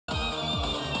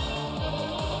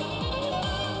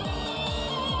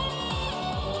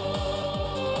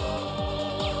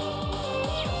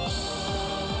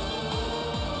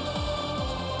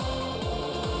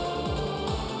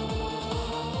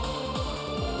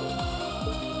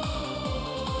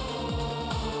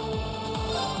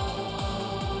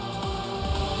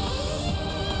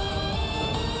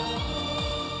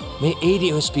May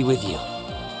Aidios be with you.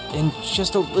 And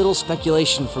just a little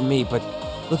speculation from me, but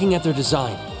looking at their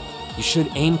design, you should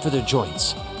aim for their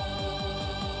joints.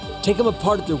 Take them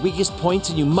apart at their weakest points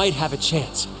and you might have a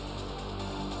chance.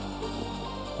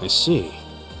 I see.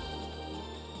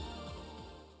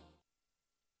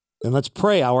 Then let's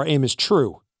pray our aim is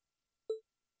true.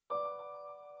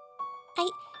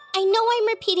 I know I'm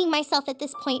repeating myself at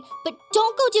this point, but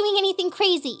don't go doing anything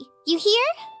crazy. You hear?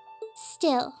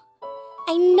 Still,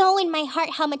 I know in my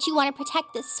heart how much you want to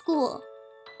protect this school.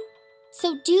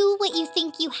 So do what you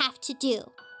think you have to do.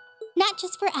 Not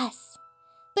just for us,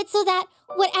 but so that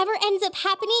whatever ends up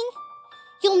happening,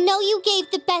 you'll know you gave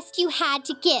the best you had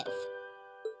to give.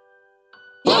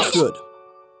 That's good.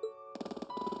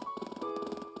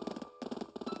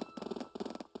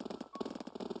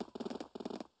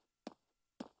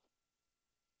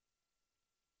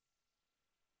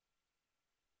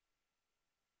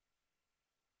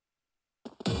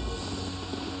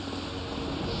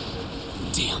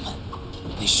 Damn.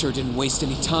 They sure didn't waste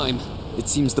any time. It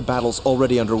seems the battle's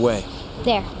already underway.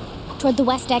 There, toward the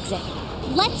west exit.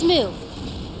 Let's move!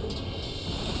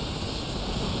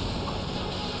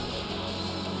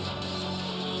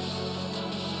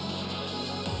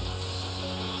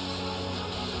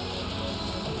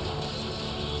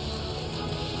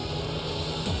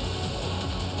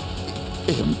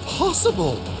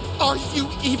 Impossible! Are you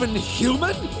even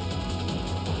human?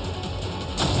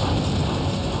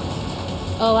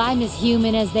 Oh, I'm as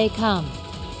human as they come.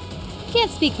 Can't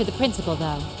speak for the principal,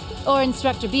 though. Or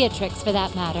Instructor Beatrix, for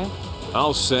that matter.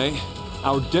 I'll say,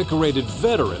 our decorated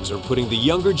veterans are putting the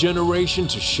younger generation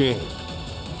to shame.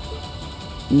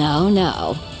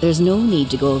 Now, there's no need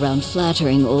to go around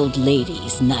flattering old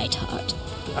ladies, Neidhart.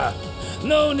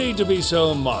 No need to be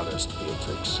so modest,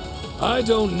 Beatrix. I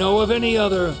don't know of any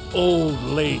other old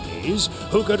ladies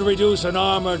who could reduce an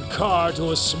armored car to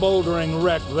a smoldering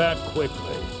wreck that quickly.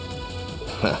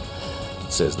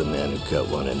 Says the man who cut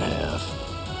one in half.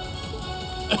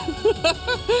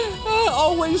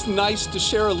 Always nice to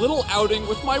share a little outing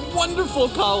with my wonderful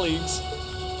colleagues.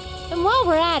 And while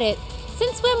we're at it,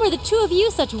 since when were the two of you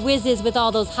such whizzes with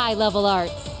all those high-level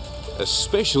arts?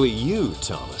 Especially you,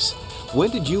 Thomas.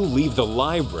 When did you leave the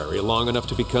library long enough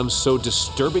to become so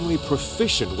disturbingly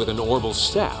proficient with an orbital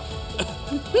staff?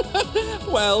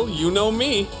 Well, you know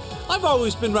me. I've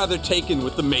always been rather taken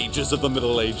with the mages of the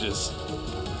Middle Ages.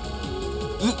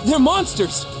 They're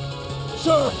monsters!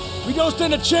 Sir, we don't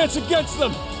stand a chance against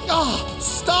them! Ah!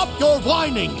 Stop your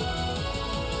whining!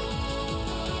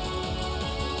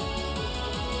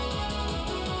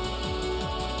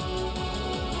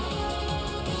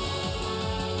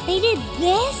 They did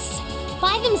this?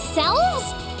 By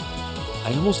themselves?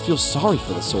 I almost feel sorry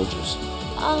for the soldiers.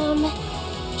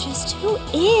 Just who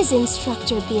is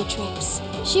Instructor Beatrix?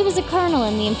 She was a colonel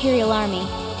in the Imperial Army.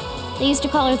 They used to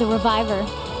call her the Reviver.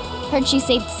 Heard she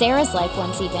saved Sarah's life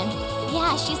once even.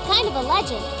 Yeah, she's kind of a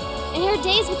legend. In her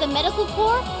days with the medical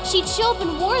corps, she'd show up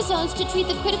in war zones to treat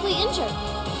the critically injured.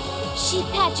 She'd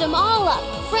patch them all up,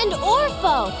 friend or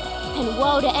foe. And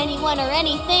woe to anyone or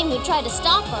anything who tried to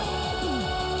stop her.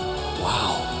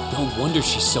 Wow, no wonder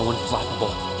she's so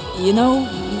unflappable. You know,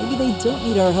 maybe they don't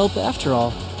need our help after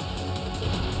all.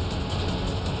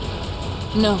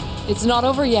 No, it's not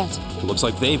over yet. Looks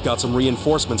like they've got some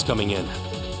reinforcements coming in.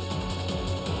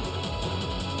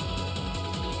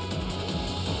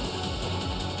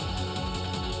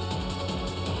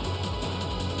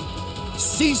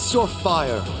 Cease your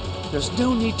fire! There's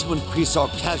no need to increase our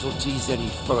casualties any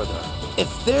further.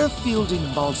 If they're fielding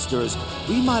monsters,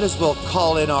 we might as well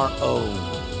call in our own.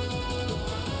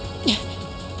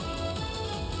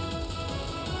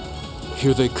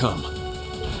 Here they come.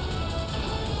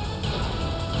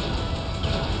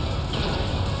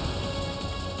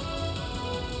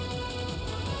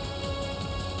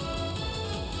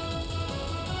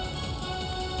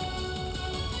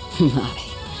 My,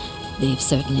 they've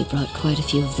certainly brought quite a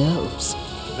few of those.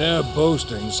 They're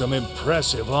boasting some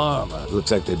impressive armor. Looks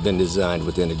like they've been designed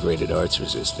with integrated arts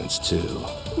resistance, too.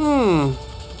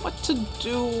 What to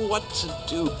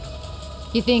do?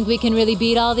 You think we can really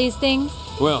beat all these things?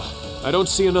 Well, I don't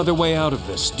see another way out of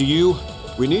this, do you?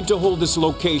 We need to hold this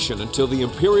location until the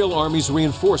Imperial Army's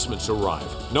reinforcements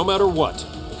arrive, no matter what.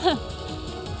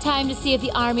 Time to see if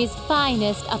the Army's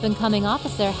finest up-and-coming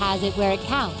officer has it where it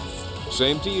counts.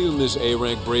 Same to you, Ms.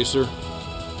 A-Rank Bracer.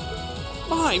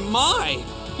 My!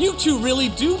 You two really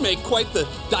do make quite the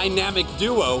dynamic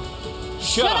duo.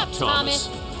 Shut up, Thomas.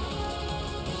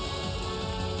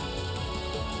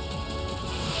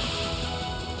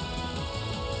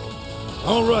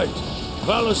 All right,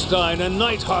 Valestein and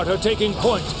Neidhart are taking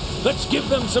point. Let's give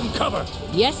them some cover.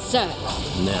 Yes, sir.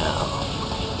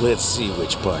 Now, let's see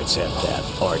which parts have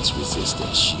that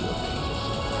arts-resistant shielding.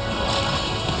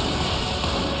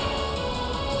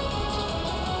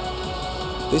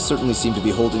 They certainly seem to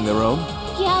be holding their own.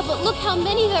 Yeah, but look how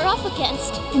many they're up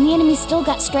against. And the enemy's still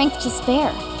got strength to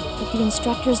spare. But the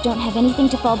instructors don't have anything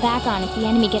to fall back on if the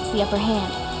enemy gets the upper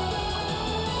hand.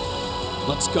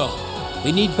 Let's go.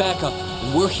 They need backup,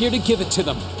 and we're here to give it to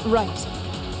them. Right.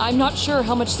 I'm not sure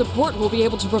how much support we'll be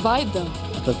able to provide, though.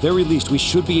 At the very least, we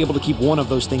should be able to keep one of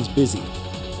those things busy.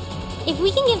 If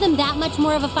we can give them that much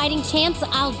more of a fighting chance,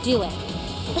 I'll do it.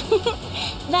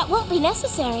 That won't be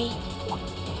necessary.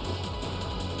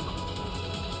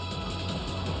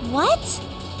 What?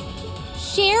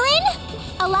 Sharon?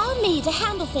 Allow me to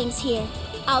handle things here.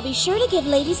 I'll be sure to give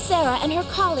Lady Sarah and her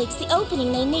colleagues the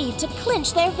opening they need to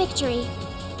clinch their victory.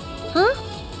 Huh?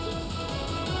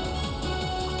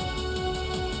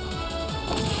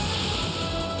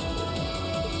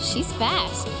 She's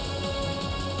fast.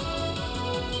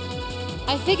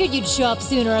 I figured you'd show up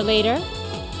sooner or later.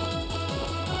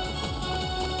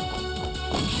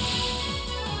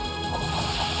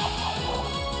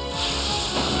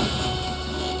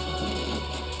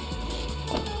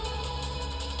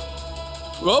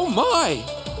 Oh my!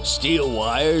 Steel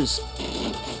wires?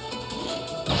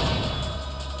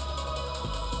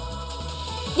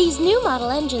 These new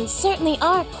model engines certainly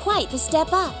are quite the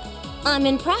step up. I'm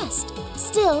impressed.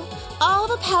 Still, all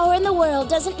the power in the world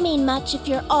doesn't mean much if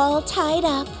you're all tied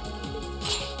up.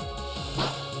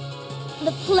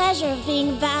 The pleasure of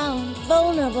being bound,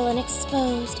 vulnerable, and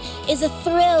exposed is a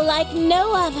thrill like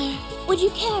no other. Would you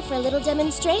care for a little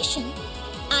demonstration?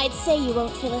 I'd say you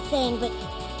won't feel a thing, but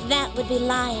that would be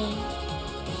lying.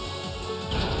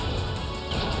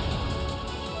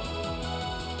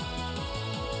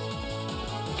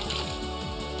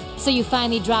 So you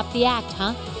finally dropped the act,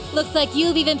 huh? Looks like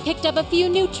you've even picked up a few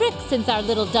new tricks since our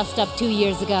little dust-up 2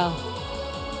 years ago.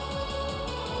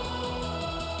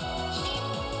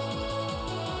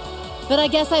 But I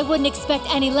guess I wouldn't expect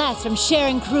any less from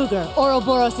Sharon Kruger,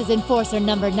 Ouroboros' Enforcer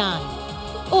number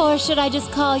 9. Or should I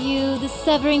just call you the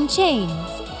Severing Chains?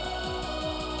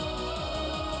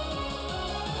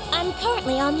 I'm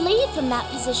currently on leave from that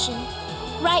position.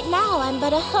 Right now, I'm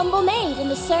but a humble maid in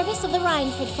the service of the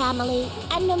Rhineford family,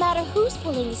 and no matter who's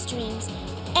pulling the strings,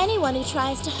 anyone who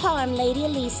tries to harm Lady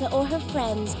Elisa or her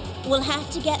friends will have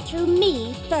to get through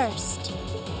me first.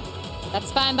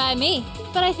 That's fine by me.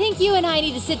 But I think you and I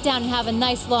need to sit down and have a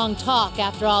nice long talk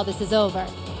after all this is over.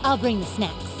 I'll bring the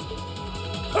snacks.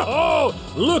 Oh,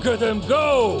 look at them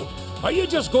go! Are you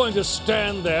just going to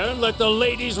stand there and let the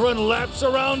ladies run laps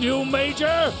around you,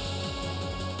 Major?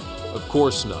 Of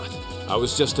course not. I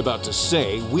was just about to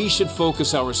say we should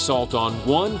focus our assault on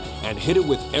one and hit it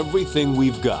with everything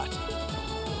we've got.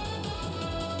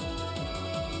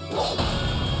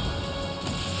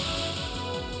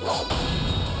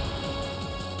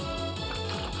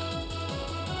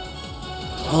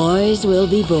 Boys will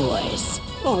be boys.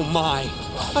 Oh my!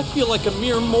 I feel like a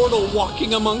mere mortal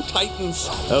walking among titans.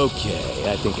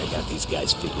 Okay, I think I got these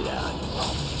guys figured out.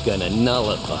 Gonna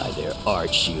nullify their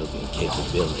art shielding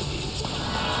capabilities.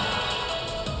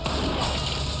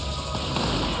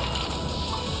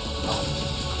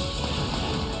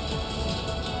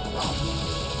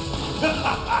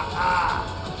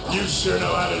 You sure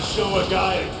know how to show a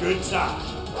guy a good time.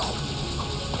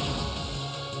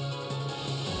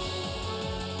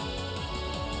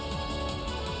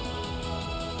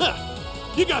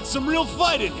 You got some real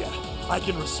fight in you. I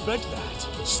can respect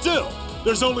that. Still,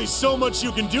 there's only so much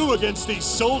you can do against these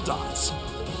soldats.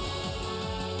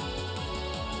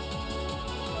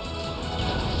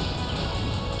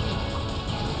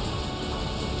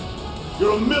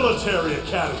 You're a military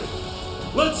academy.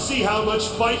 Let's see how much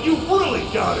fight you've really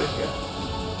got in you.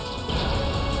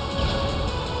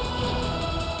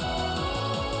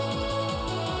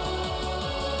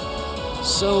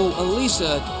 So,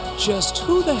 Elisa, just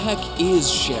who the heck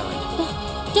is Sharon?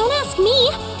 Don't ask me.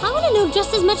 I want to know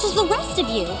just as much as the rest of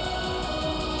you.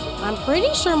 I'm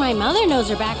pretty sure my mother knows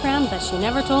her background, but she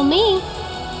never told me.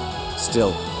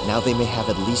 Still, now they may have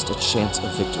at least a chance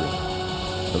of victory.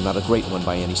 Though not a great one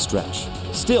by any stretch.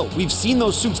 Still, we've seen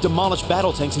those suits demolish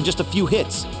battle tanks in just a few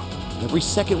hits. Every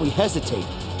second we hesitate.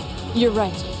 You're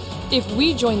right. If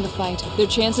we joined the fight, their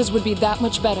chances would be that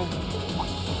much better.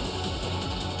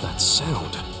 That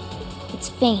sound. It's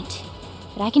faint,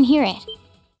 but I can hear it.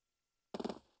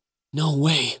 No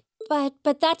way.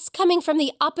 But that's coming from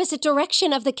the opposite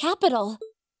direction of the capital.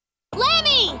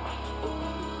 Lemmy!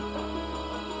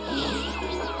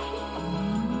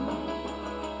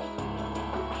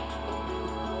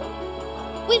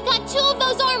 We've got 2 of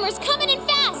those armors coming in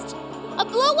fast! A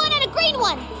blue one and a green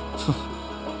one!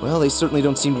 Well, they certainly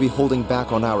don't seem to be holding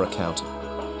back on our account.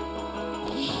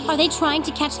 Are they trying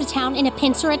to catch the town in a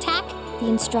pincer attack? The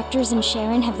instructors and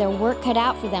Sharon have their work cut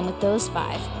out for them with those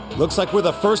 5. Looks like we're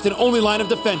the first and only line of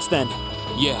defense then.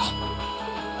 Yeah.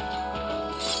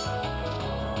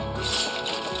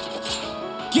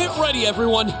 Get ready,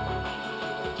 everyone!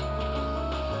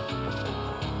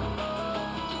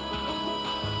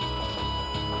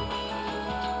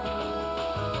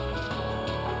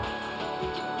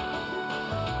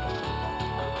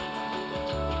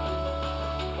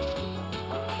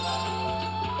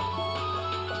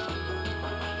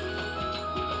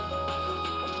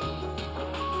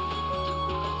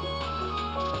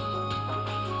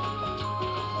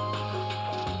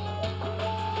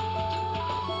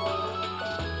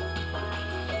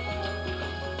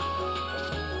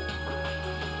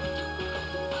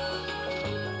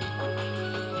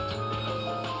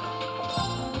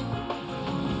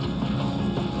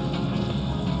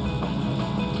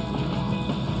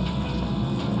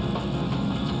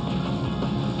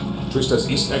 Trista's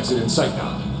east exit in sight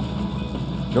now.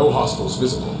 No hostiles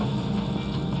visible.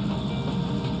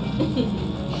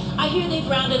 I hear they've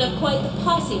rounded up quite the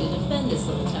posse to defend this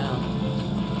little town.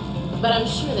 But I'm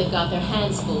sure they've got their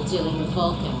hands full dealing with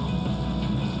Vulcan.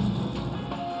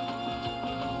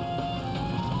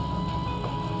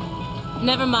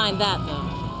 Never mind that,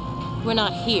 though. We're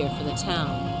not here for the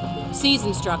town. C's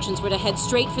instructions were to head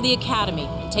straight for the Academy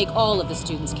and take all of the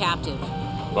students captive.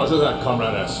 Roger that,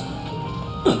 Comrade S.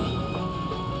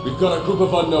 We've got a group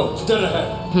of unknowns dead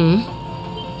ahead.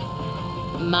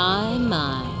 My,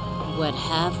 what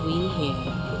have we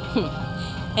here?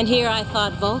 And here I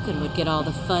thought Vulcan would get all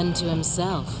the fun to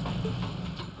himself.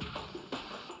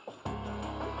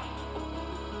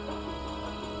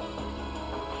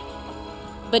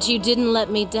 But you didn't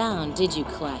let me down, did you,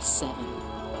 Class 7?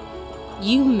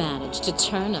 You managed to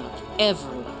turn up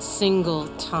every single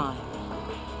time.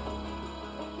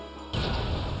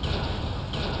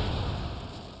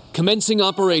 Commencing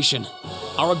operation.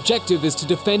 Our objective is to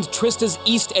defend Trista's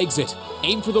east exit.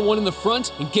 Aim for the one in the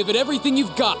front and give it everything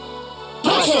you've got.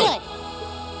 Good.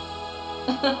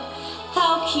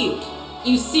 How cute.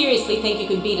 You seriously think you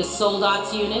can beat a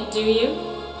Soldot's unit, do you?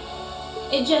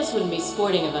 It just wouldn't be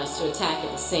sporting of us to attack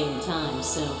at the same time,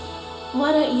 so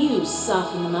why don't you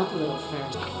soften them up a little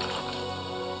first?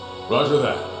 Roger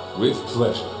that. With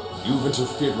pleasure. You've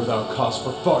interfered with our cause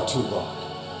for far too long.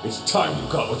 It's time you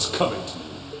got what's coming to you.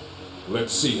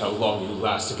 Let's see how long you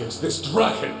last against this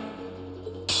dragon!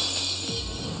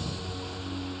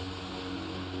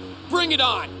 Bring it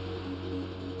on!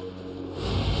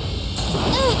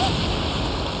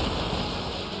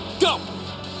 Go!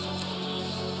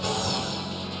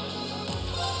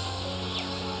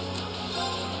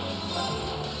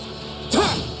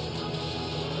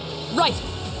 Right!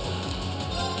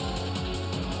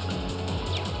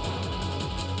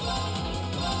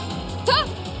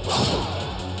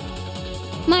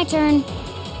 My turn.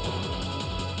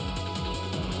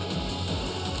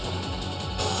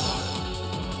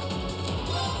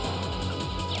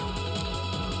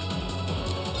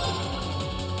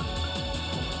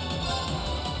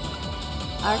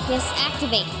 Arcus,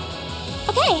 activate.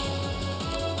 Okay.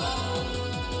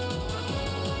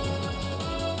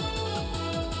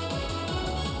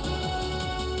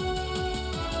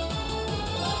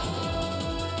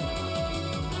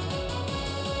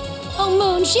 Oh,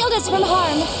 Moon, shield us from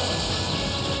harm.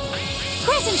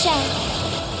 Crescent Shell.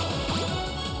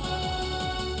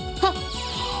 Huh.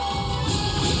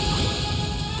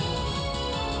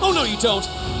 Oh, no, you don't.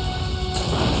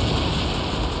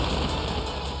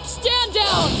 Stand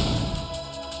down!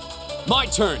 My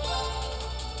turn.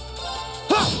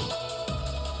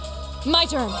 My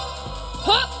turn.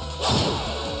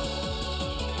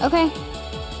 Okay.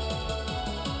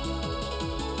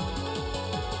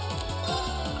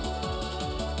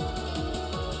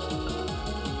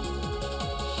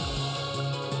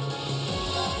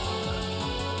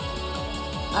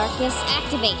 Arcus,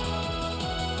 activate.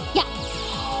 Yeah.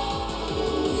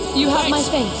 You have my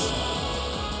thanks.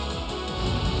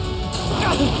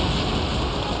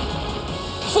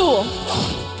 Fool.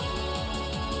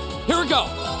 Here we go.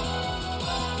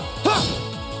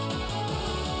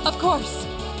 Of course.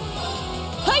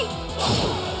 Hey!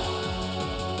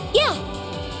 Yeah.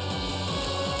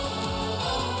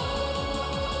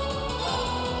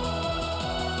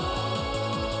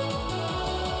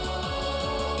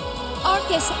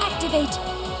 Arcus, activate.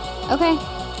 Okay.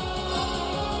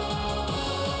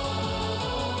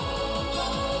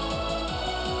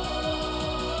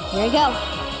 Here we go.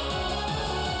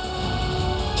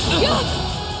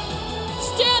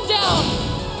 down!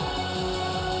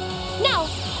 Now!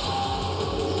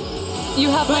 You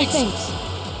have my Thanks. thanks.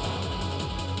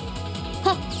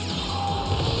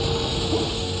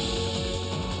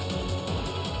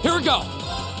 Here we go.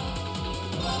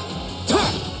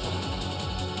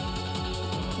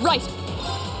 Right.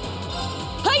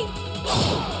 Hey!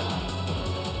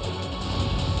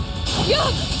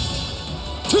 Yeah!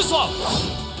 Too slow.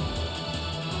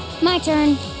 My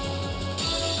turn.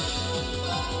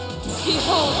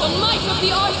 Behold the might of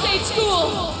the Arcade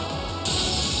School!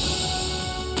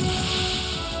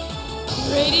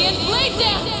 Radiant Blade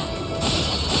Dance!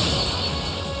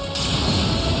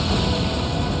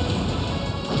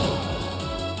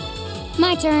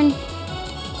 My turn.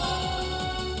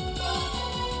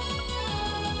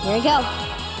 Here we go.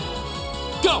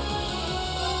 Go.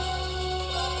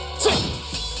 Sit.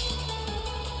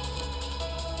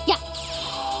 Yeah.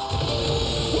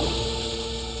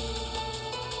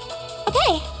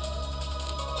 Okay.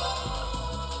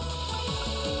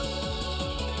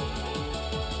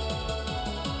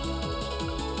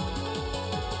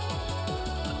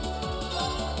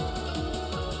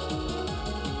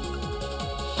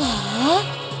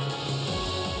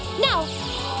 Now.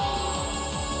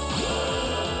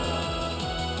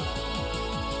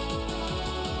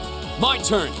 My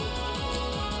turn.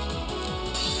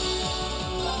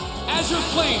 Azure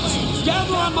Flames,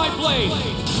 gather on my blade.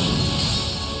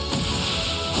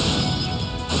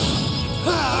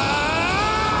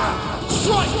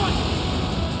 Strike!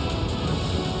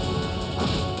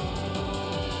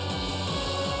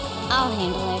 I'll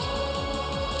handle it.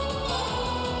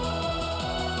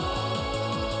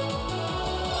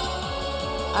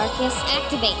 Arcus,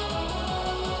 activate.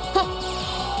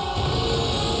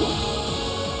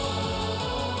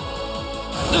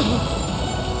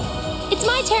 It's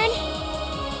my turn.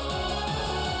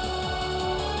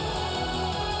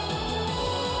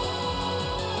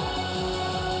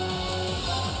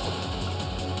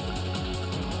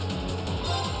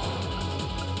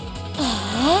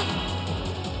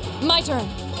 My turn.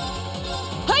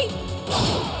 Hey!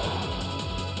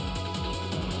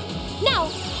 Now.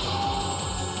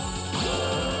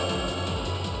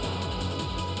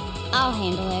 I'll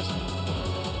handle it.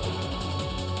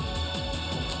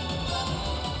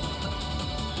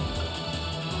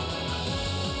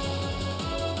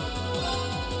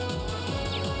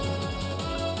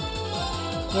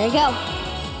 Here we go.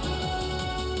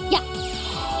 Yeah.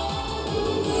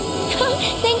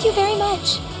 Thank you very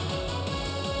much.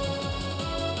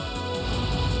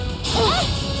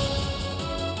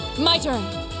 My turn.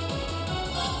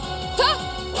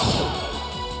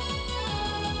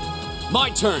 My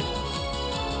turn.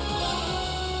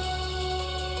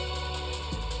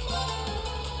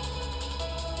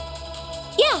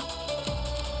 Yeah.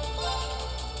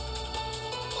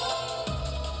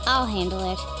 I'll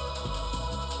handle it.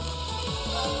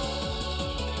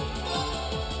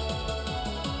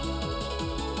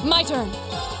 My turn.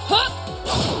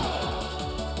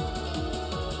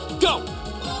 Go.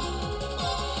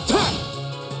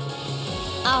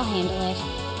 I'll handle it.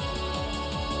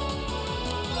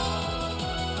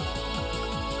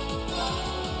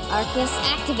 Arcus,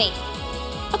 activate.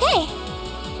 Okay.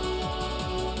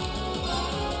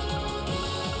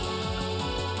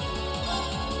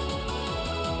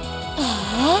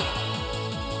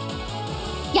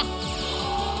 Yeah.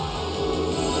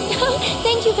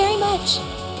 Thank you very much.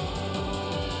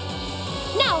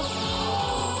 Now.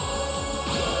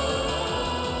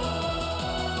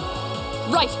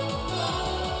 Right.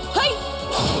 Hey!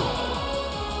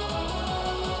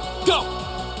 Go.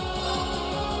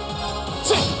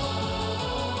 Sit.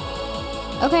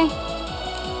 Okay.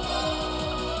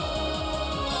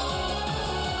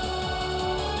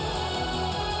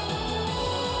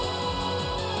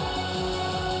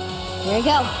 Here we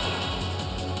go.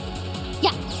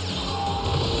 Yeah.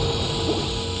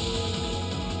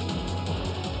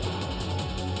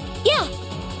 Yeah.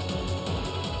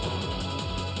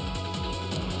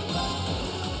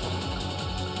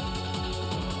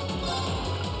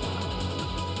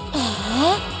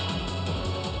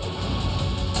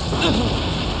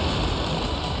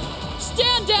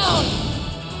 Stand down!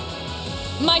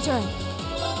 My turn.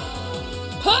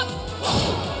 Huh?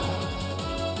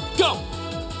 Go.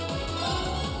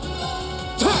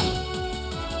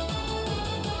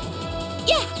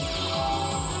 Yeah.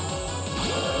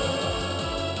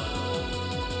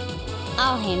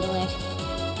 I'll handle it.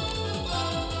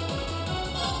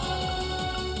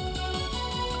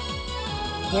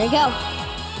 Here we go.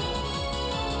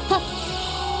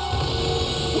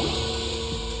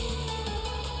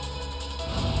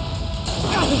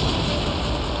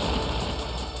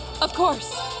 Of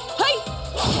course. Hey!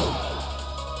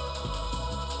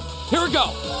 Here we go!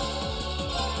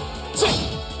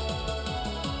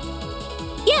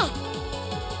 Yeah!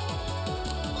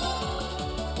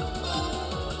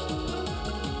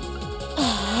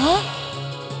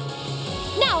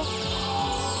 Now!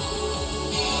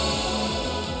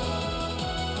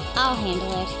 I'll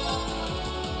handle it.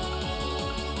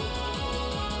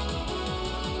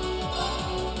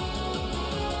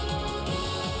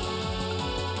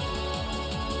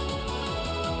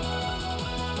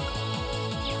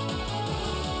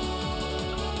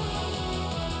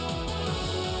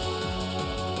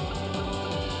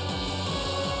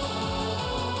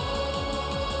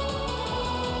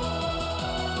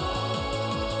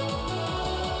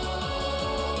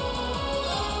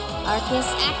 Arcus,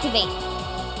 activate.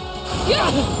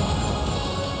 Yeah!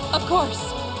 Of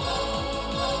course.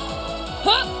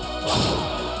 Huh?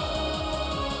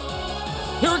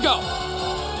 Here we go!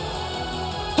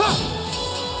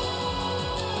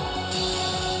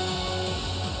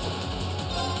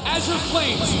 Azure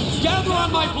flames, gather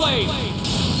on my blade!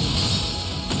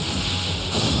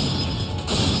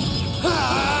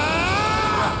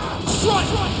 Strike!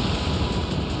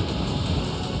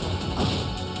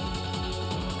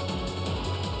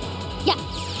 Yeah.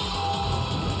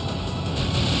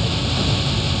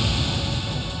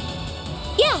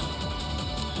 Yeah.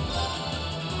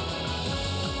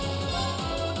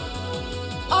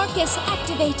 Arcus,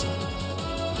 activate.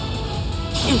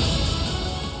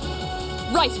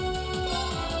 Right.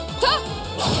 Huh?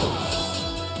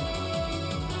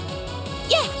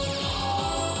 Yeah.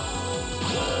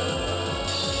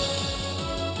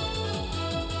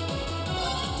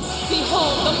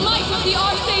 Behold the might of the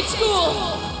Arcade School!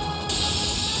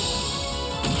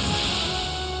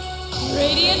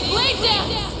 Radiant Blade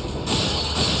Dance!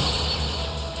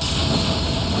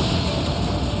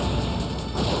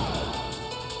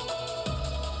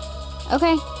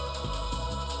 Okay.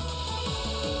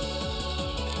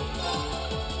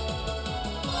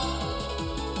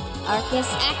 Arcus,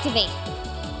 activate.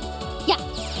 Yeah.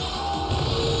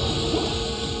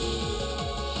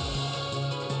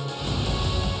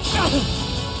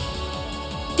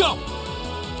 Go!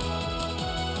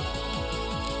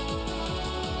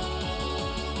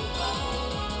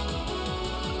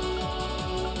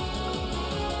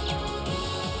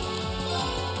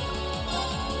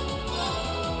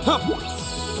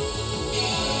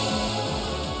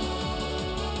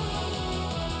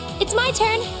 It's my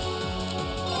turn.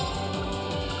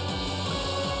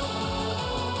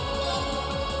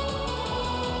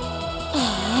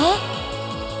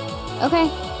 Okay.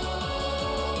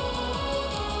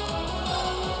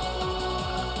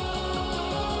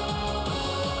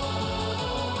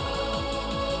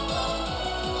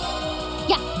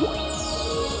 Yeah.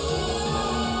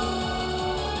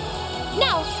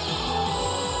 Now.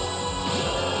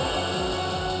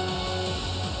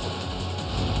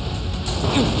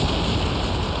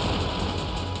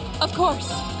 Of course.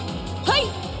 Hey!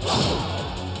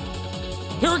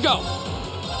 Here we go!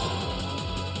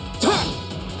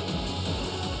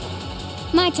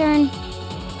 My turn.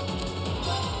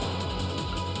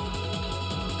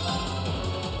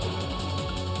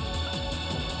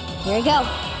 Here we go.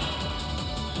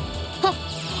 Huh.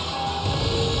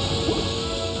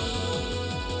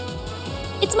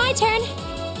 It's my turn.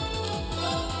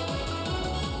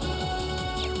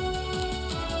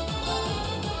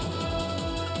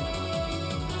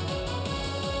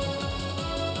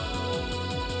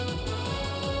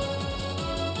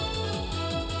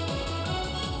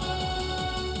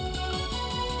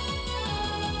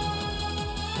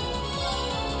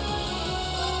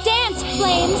 Dance,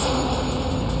 flames!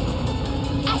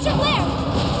 Astral Flare!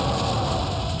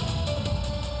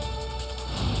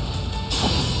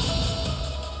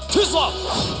 Too slow!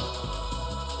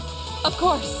 Of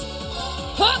course.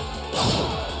 Huh?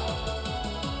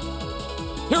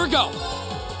 Here we go!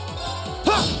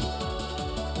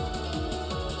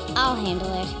 I'll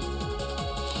handle it.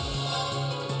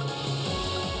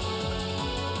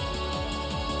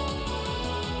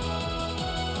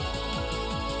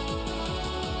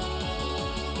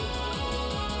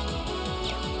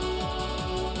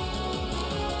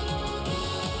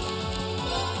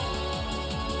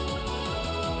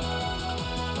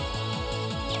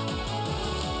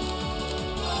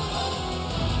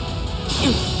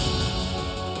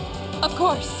 Of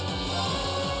course.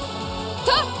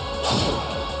 Huh?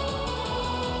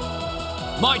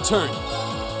 My turn!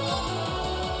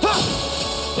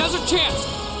 Now's our chance!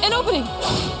 An opening!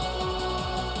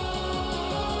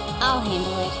 I'll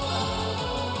handle it.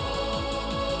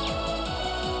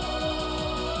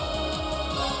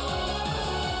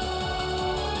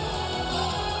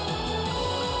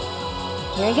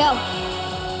 Here we go.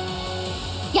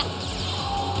 Yeah.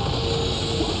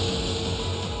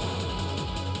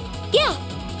 Yeah.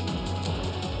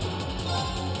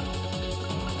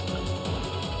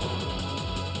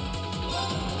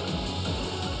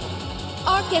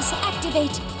 Arcus,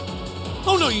 activate.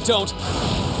 Oh, no, you don't.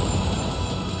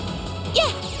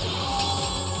 Yeah.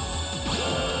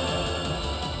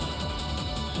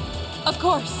 Of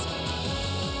course.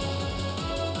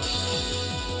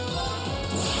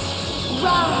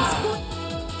 Rise.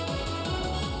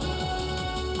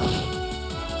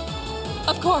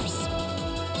 Of course.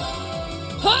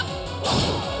 Huh?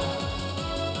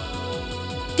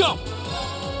 Go.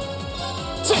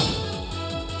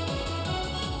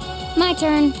 My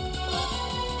turn.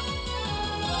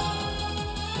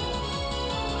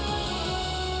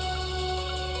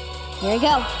 Here we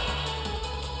go.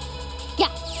 Yeah.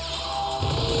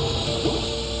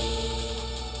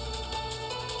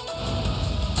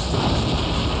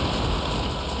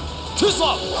 Too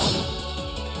slow.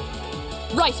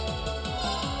 Right.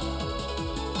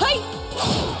 Hey.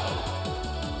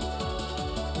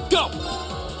 Go.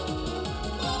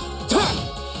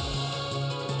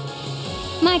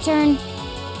 My turn.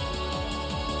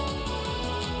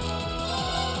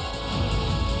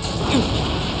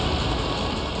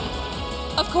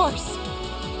 Of course.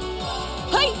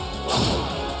 Hey.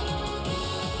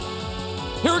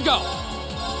 Here we go.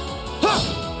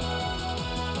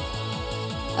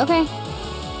 Okay.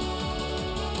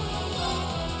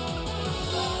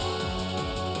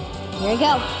 Here we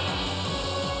go.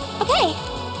 Okay.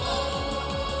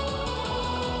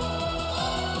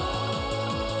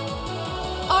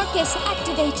 Arcus,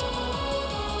 activate.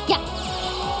 Yeah.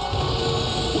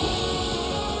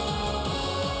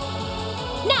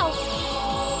 Now.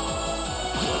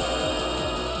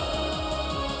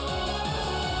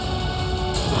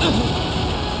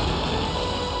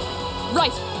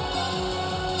 Right.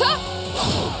 Ha!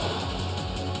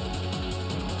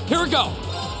 Here we go.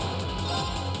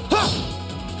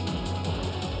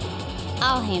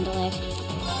 I'll handle it.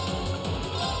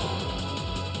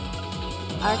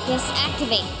 Arcus,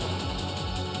 activate.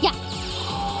 Yeah.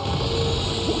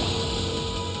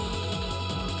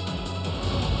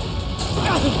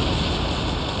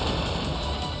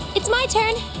 It's my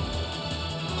turn.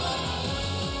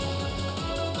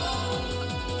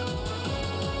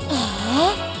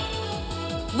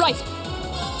 Right.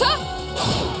 Ha!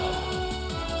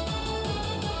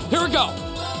 Here we go.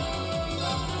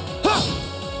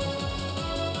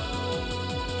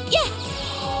 Yeah.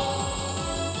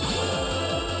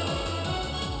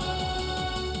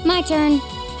 My turn.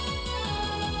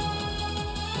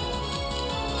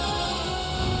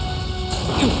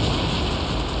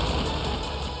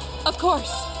 Of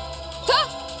course. Ha!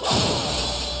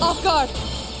 Off guard.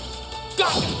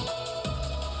 Got it.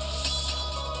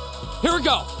 Here we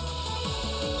go.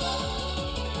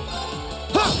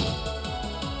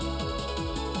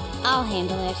 I'll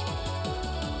handle it.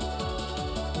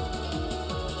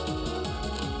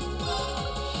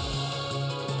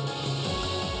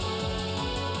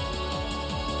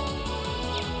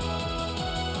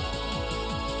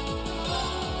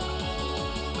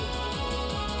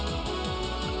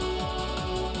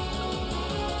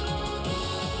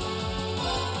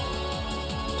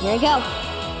 Here we go.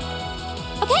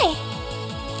 Okay.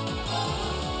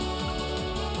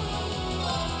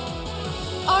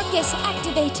 Arcus,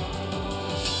 activate.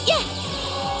 Yeah.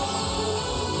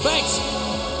 Thanks.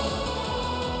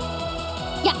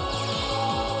 Yeah.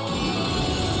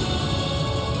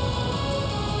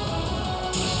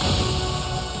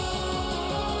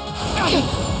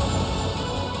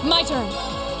 My turn.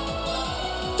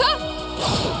 Ha!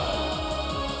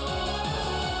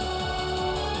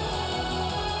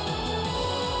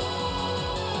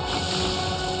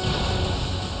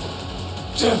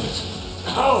 Damn it!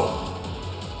 How?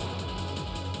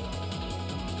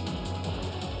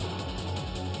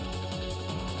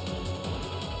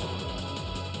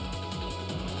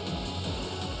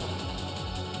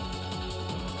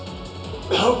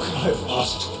 How could I have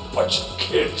lost to a bunch of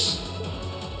kids?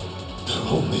 They're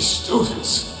only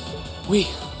students. We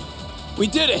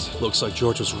did it! Looks like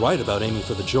George was right about aiming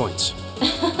for the joints.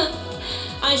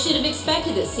 I should have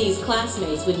expected that C's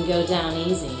classmates wouldn't go down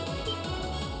easy.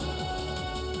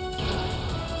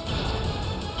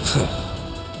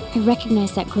 I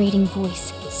recognize that grating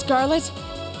voice. Scarlet?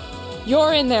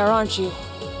 You're in there, aren't you?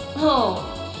 Oh,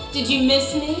 did you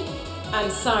miss me? I'm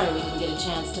sorry we didn't get a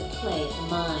chance to play at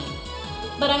mine.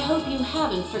 But I hope you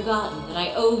haven't forgotten that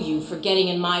I owe you for getting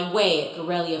in my way at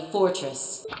Corellia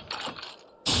Fortress.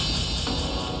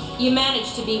 You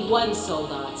managed to beat one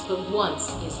Soldats, but once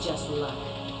is just luck.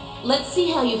 Let's see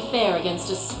how you fare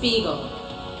against a Spiegel.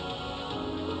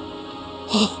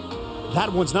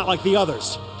 That one's not like the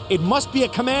others. It must be a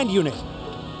command unit.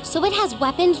 So it has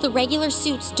weapons the regular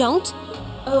suits don't?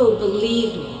 Oh,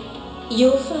 believe me,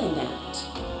 you'll find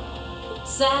out.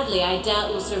 Sadly, I doubt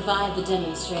you'll survive the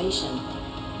demonstration,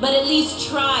 but at least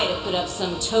try to put up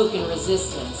some token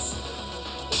resistance.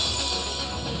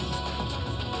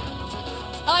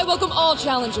 I welcome all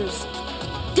challengers.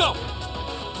 Go!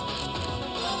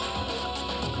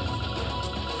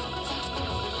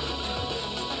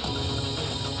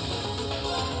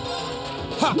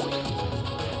 Ha!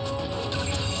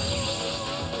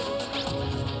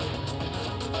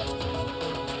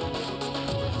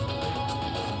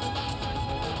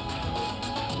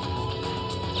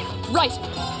 Right.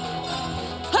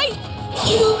 Hey!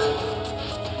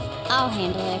 I'll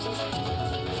handle it.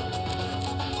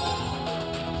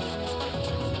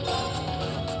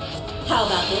 How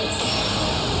about this?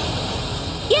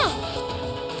 Yeah!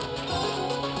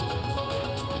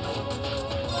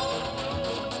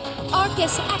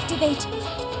 Arcus, activate.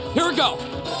 Here we go!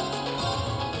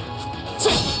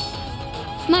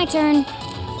 My turn.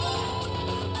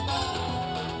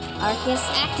 Arcus,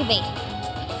 activate.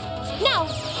 Now!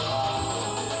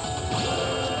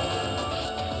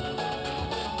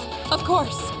 Of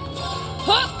course.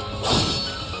 Huh?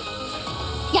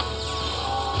 Yeah.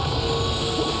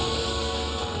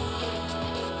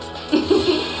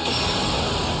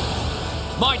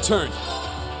 My turn!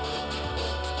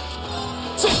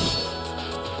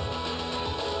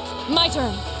 My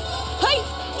turn. Hey!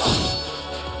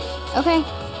 Okay.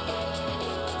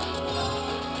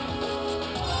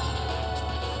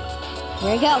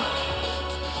 Here we go.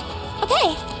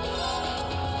 Okay.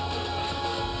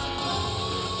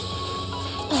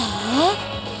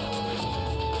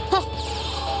 Huh.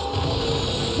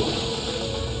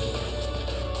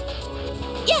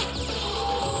 Yeah.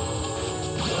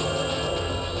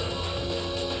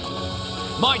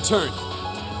 My turn!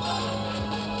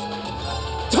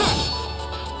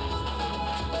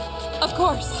 Of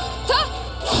course. Huh?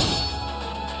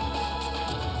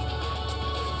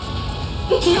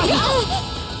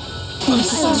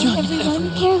 Sorry, everyone.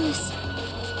 Careless.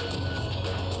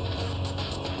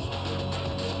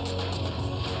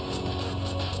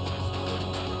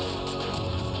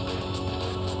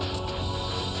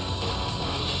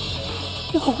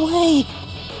 No way!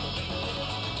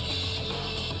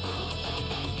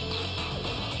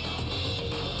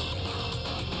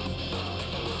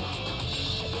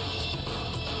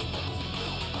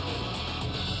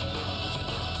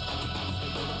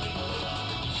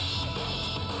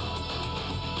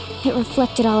 It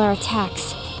reflected all our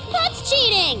attacks. That's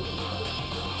cheating!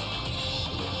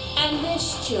 And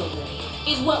this, children,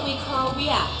 is what we call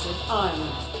reactive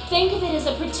armor. Think of it as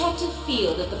a protective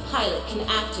field that the pilot can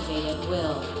activate at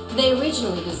will. They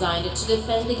originally designed it to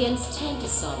defend against tank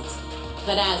assaults,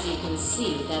 but as you can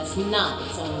see, that's not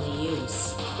its only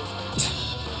use.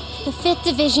 The 5th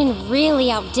Division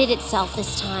really outdid itself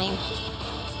this time.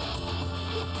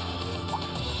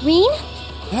 Reen?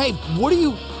 Hey, what are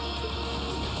you...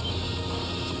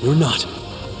 You're not.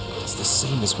 It's the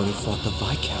same as when he fought the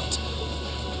Viscount.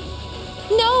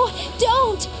 No,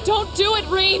 don't! Don't do it,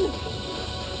 Reen!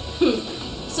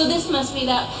 So this must be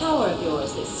that power of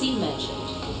yours that C mentioned.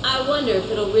 I wonder if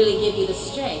it'll really give you the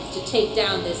strength to take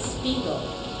down this Spiegel.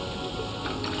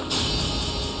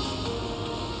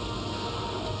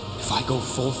 If I go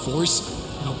full force,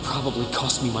 it'll probably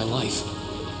cost me my life.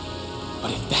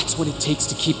 But if that's what it takes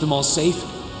to keep them all safe,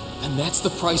 then that's the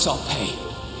price I'll pay.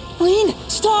 Reen,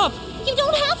 stop! You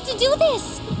don't have to do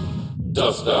this!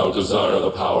 Dost thou desire the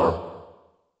power?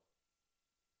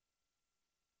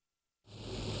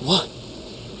 What?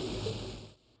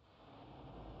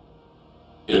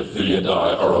 If thee and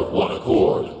I are of one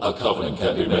accord, a covenant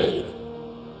can be made.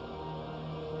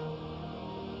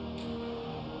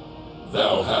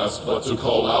 Thou hast but to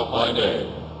call out my name.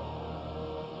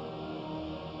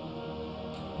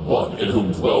 One in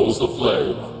whom dwells the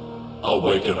flame.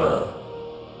 Awaken her.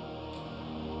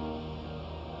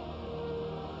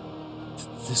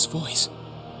 This voice.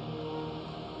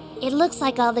 It looks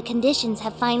like all the conditions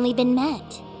have finally been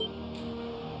met.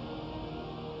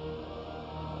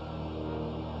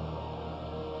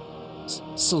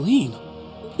 Celine,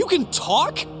 you can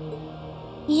talk?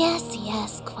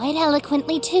 Yes, quite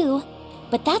eloquently too.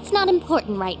 But that's not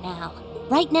important right now.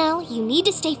 Right now, you need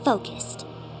to stay focused.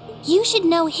 You should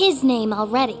know his name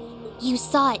already. You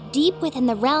saw it deep within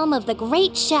the realm of the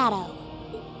Great Shadow.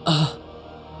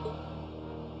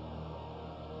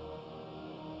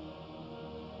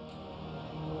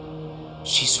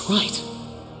 She's right.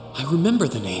 I remember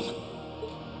the name.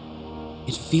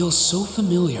 It feels so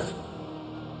familiar.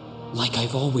 Like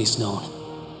I've always known.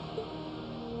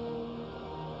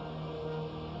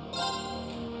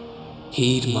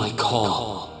 Heed my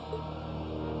call.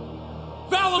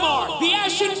 Valimar, the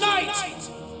Ashen Knight!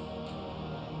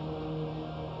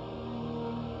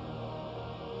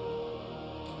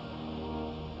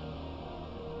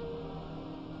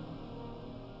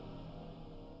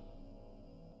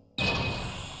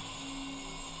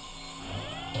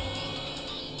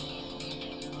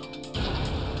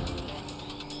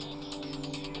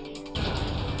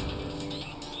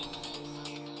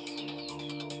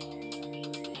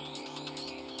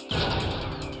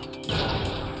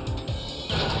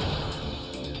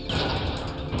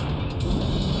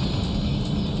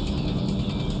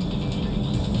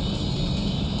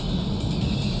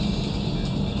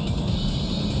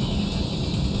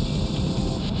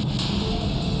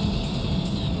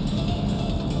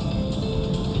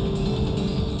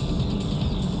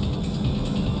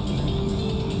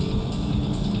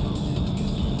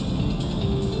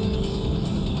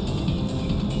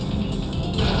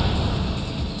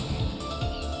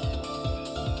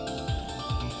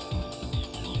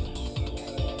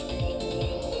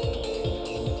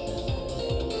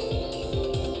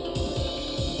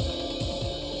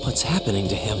 What's happening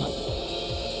to him?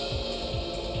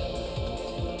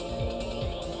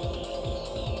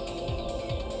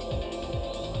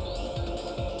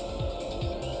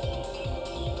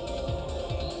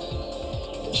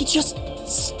 He just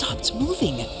stopped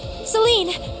moving.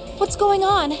 Celine, what's going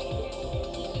on?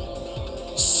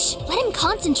 Shh, let him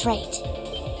concentrate.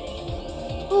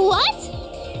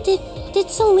 What? Did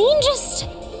Celine just...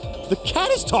 The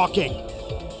cat is talking!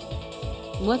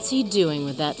 What's he doing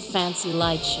with that fancy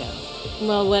light show?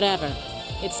 Well, whatever.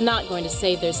 It's not going to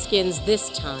save their skins this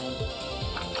time.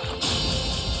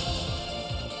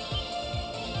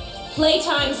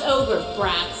 Playtime's over,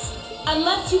 brats.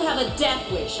 Unless you have a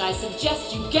death wish, I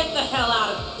suggest you get the hell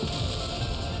out of...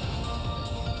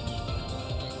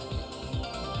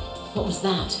 What was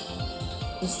that?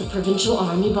 Was the provincial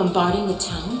army bombarding the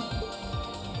town?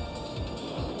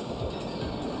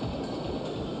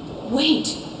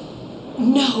 Wait!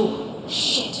 No!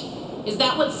 Shit! Is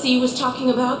that what C was talking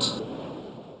about?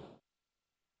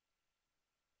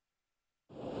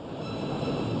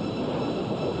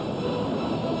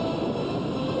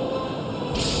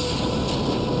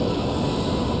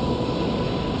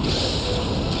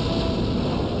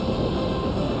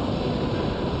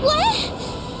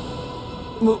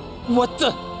 What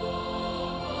the?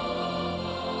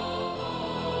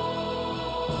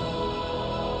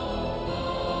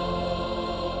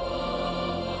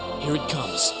 Here it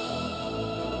comes.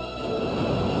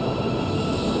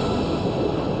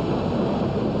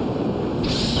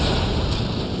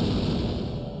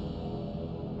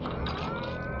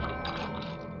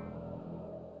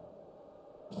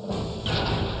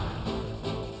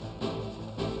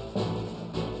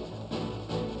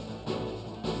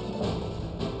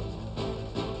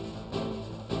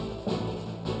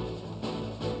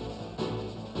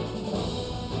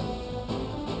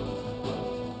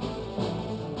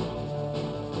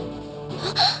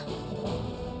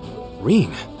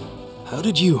 Rean, how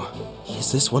did you...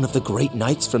 Is this one of the great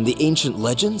knights from the ancient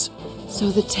legends? So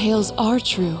the tales are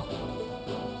true.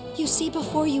 You see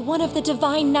before you one of the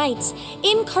divine knights,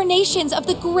 incarnations of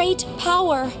the great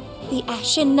power, the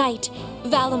Ashen Knight,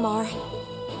 Valimar.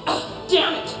 Oh,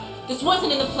 damn it! This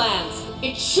wasn't in the plans.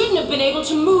 It shouldn't have been able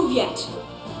to move yet.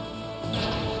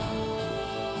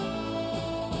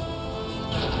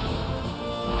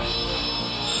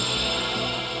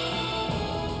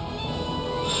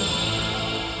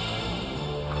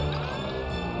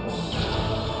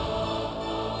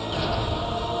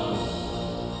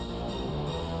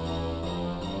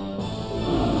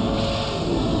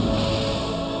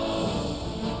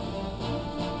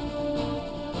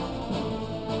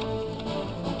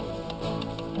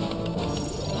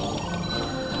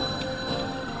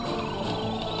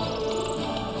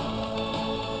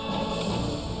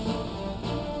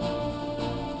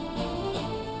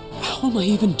 How am I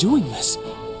even doing this?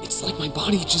 It's like my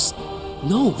body just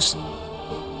knows.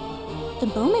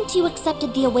 The moment you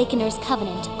accepted the Awakener's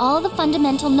Covenant, all the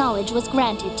fundamental knowledge was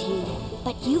granted to you.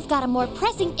 But you've got a more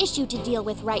pressing issue to deal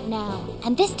with right now.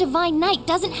 And this Divine Knight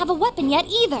doesn't have a weapon yet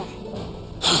either.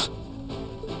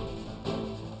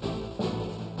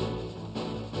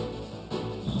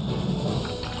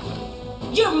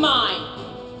 You're mine!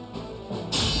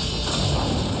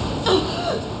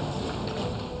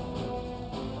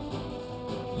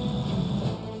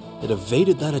 It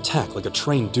evaded that attack like a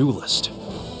trained duelist.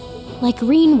 Like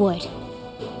Rean would.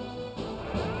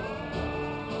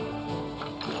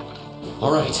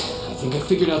 Alright, I think I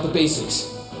figured out the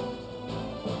basics.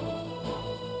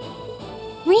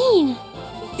 Reen!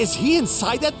 Is he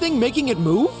inside that thing making it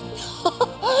move?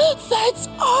 That's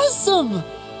awesome!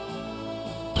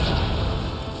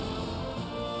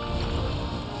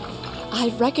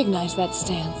 I recognize that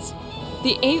stance.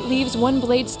 The 8 Leaves One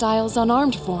Blade style's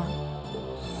unarmed form.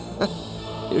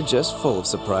 You're just full of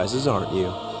surprises, aren't you?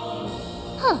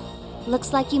 Huh.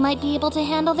 Looks like you might be able to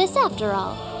handle this after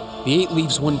all. The 8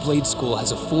 Leaves One Blade School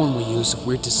has a form we use if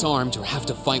we're disarmed or have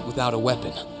to fight without a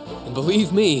weapon. And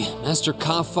believe me, Master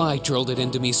Ka-Fai drilled it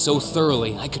into me so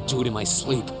thoroughly I could do it in my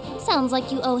sleep. Sounds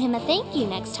like you owe him a thank you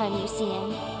next time you see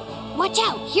him. Watch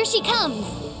out! Here she comes!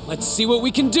 Let's see what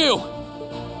we can do!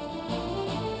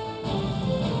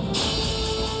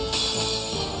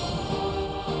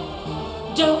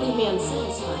 Don't leave me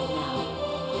unsatisfied now.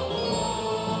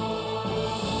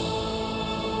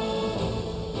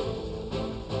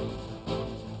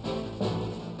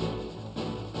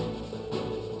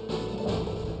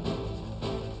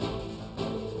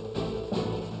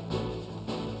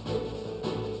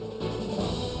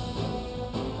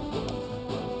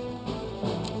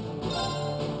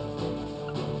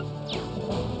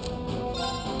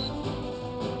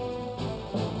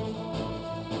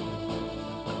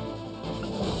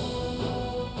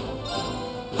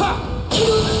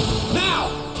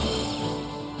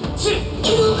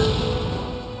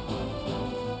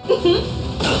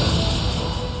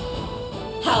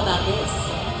 How about this?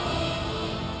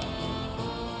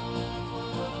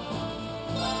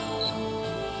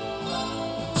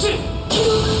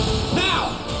 Now!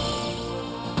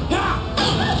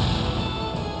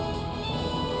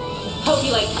 Hope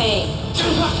you like pain.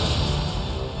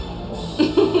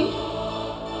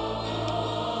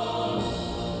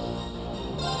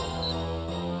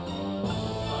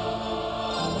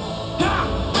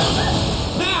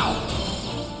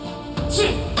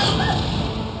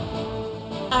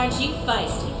 Aren't you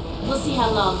feisty? We'll see how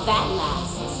long that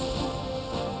lasts.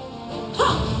 Ha!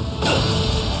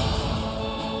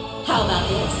 How about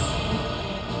this?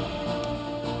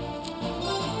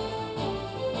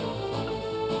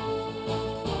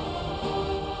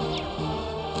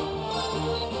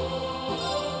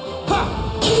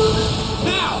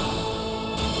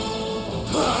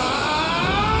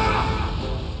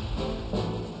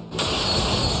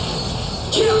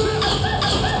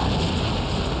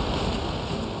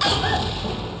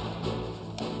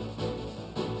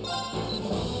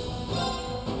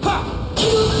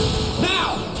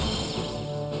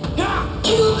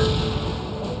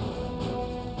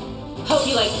 Hope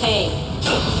you like pain.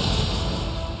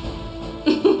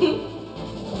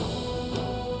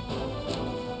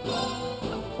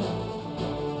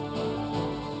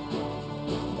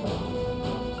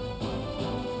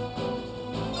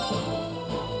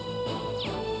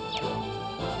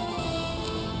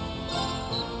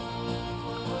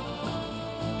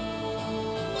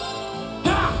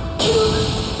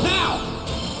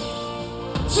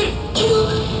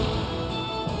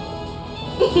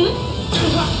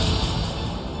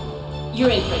 You're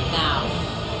in for it now.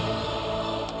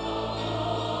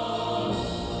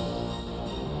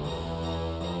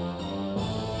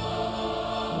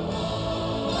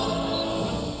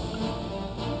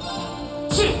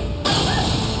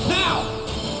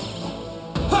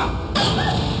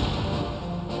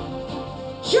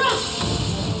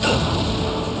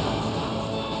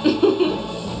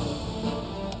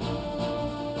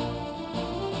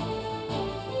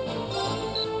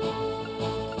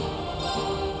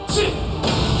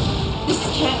 This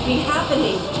can't be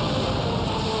happening.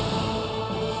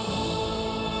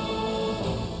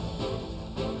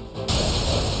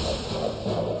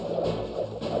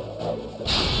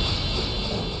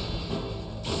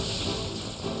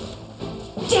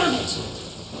 Damn it!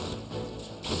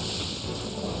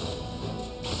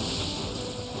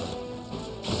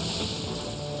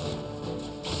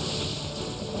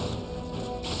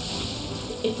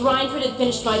 If Reinford had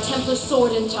finished my Templar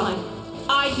sword in time,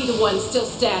 I'd be the one still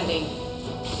standing.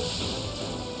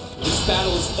 This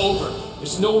battle is over.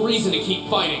 There's no reason to keep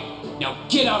fighting. Now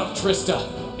get out of Trista,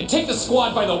 and take the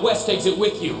squad by the west exit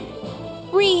with you.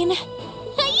 Reen! Yeah!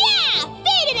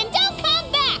 Beat it and don't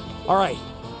come back! Alright,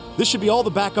 this should be all the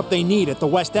backup they need at the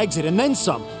west exit and then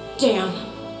some. Damn.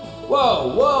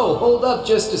 Whoa, whoa, hold up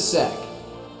just a sec.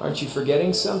 Aren't you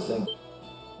forgetting something?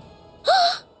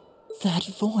 That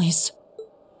voice.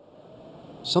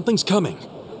 Something's coming.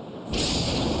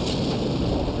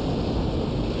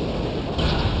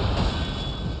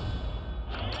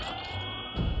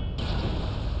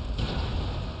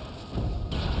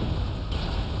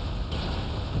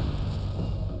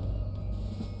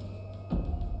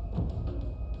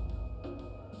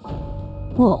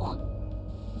 Whoa.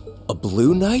 A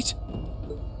blue knight?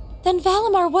 Then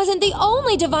Valimar wasn't the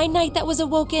only Divine Knight that was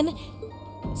awoken.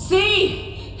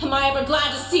 See? Am I ever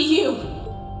glad to see you?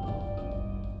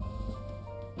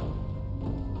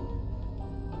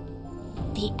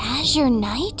 The Azure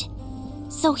Knight?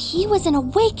 So he was an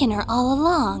Awakener all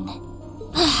along.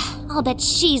 I'll bet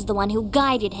she's the one who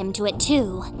guided him to it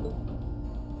too.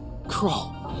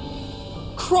 Crow.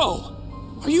 Crow!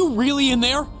 Are you really in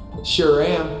there? Sure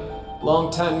am.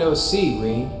 Long time no see,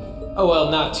 Rean. Oh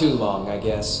well, not too long, I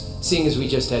guess, seeing as we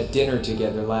just had dinner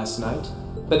together last night.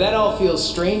 But that all feels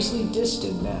strangely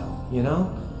distant now, you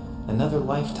know? Another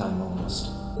lifetime almost.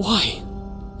 Why?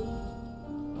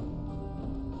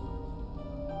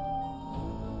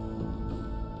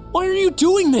 Why are you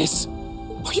doing this?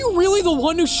 Are you really the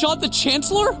one who shot the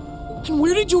Chancellor? And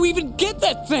where did you even get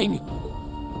that thing?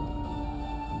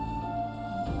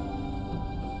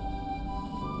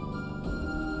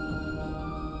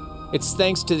 It's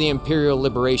thanks to the Imperial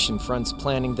Liberation Front's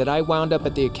planning that I wound up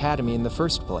at the Academy in the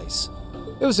first place.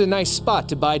 It was a nice spot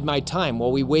to bide my time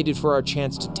while we waited for our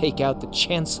chance to take out the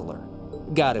Chancellor.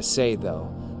 Gotta say, though,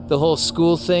 the whole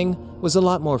school thing was a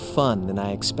lot more fun than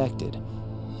I expected.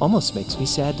 Almost makes me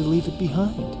sad to leave it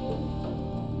behind.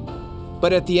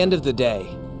 But at the end of the day,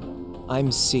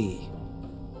 I'm C.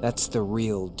 That's the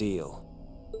real deal.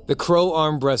 The Crow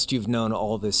Armbrust you've known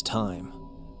all this time,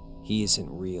 he isn't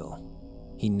real.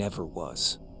 He never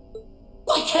was.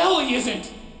 Like hell he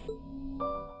isn't!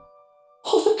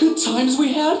 All the good times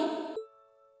we had?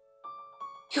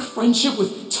 Your friendship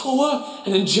with Toa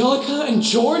and Angelica and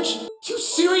George? You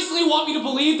seriously want me to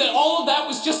believe that all of that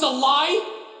was just a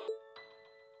lie?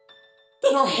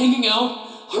 That our hanging out,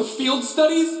 our field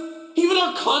studies, even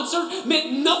our concert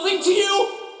meant nothing to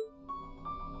you?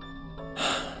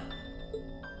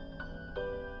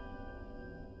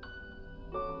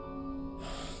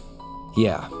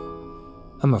 Yeah,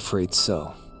 I'm afraid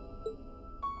so.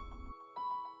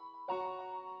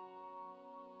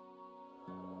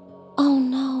 Oh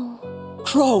no.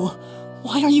 Crow,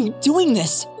 why are you doing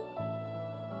this?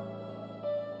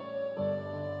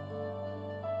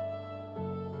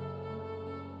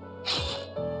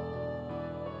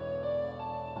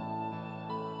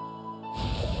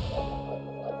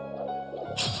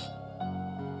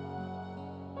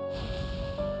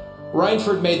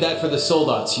 Reinford made that for the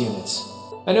Soldats units.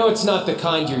 I know it's not the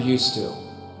kind you're used to,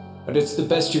 but it's the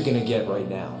best you're gonna get right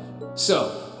now. So,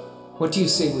 what do you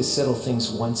say we settle things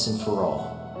once and for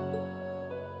all?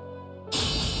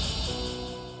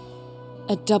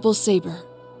 A double saber,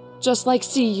 just like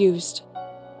C used.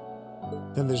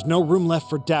 Then there's no room left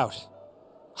for doubt.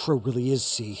 Crow really is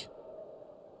C.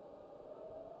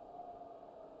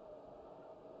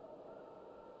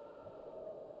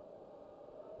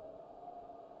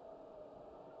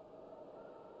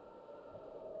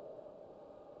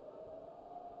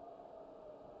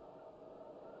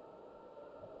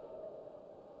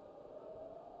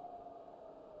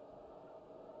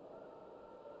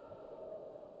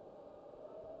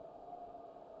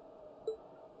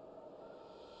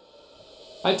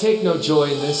 I take no joy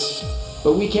in this,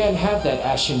 but we can't have that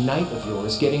Ashen Knight of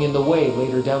yours getting in the way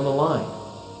later down the line.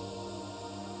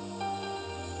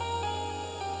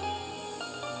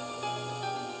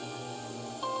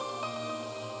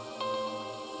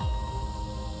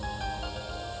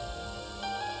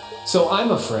 So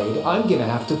I'm afraid I'm gonna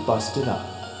have to bust it up.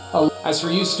 As for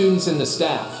you students and the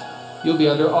staff, you'll be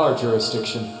under our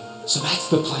jurisdiction. So that's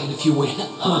the plan if you win,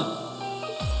 huh?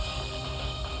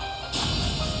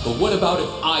 But what about if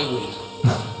I win?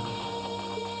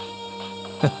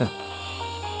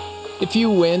 If you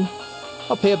win,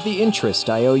 I'll pay up the interest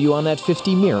I owe you on that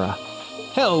 50 Mira.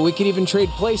 Hell, we could even trade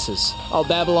places. I'll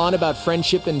babble on about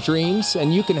friendship and dreams,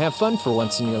 and you can have fun for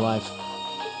once in your life.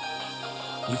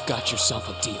 You've got yourself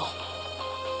a deal.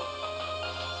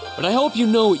 But I hope you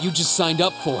know what you just signed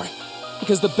up for,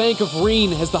 because the Bank of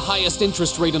Rean has the highest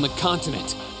interest rate on the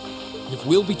continent. And if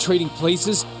we'll be trading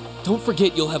places, don't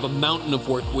forget you'll have a mountain of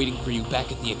work waiting for you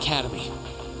back at the Academy.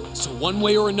 So one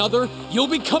way or another, you'll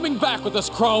be coming back with us,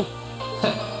 Crow!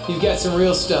 You've got some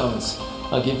real stones.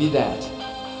 I'll give you that.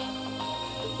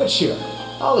 But sure,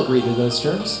 I'll agree to those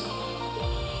terms.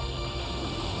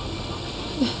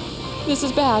 This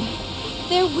is bad.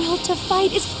 Their will to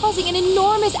fight is causing an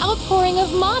enormous outpouring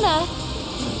of mana.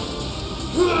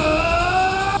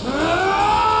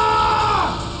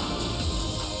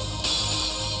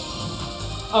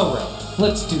 Alright,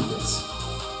 let's do this.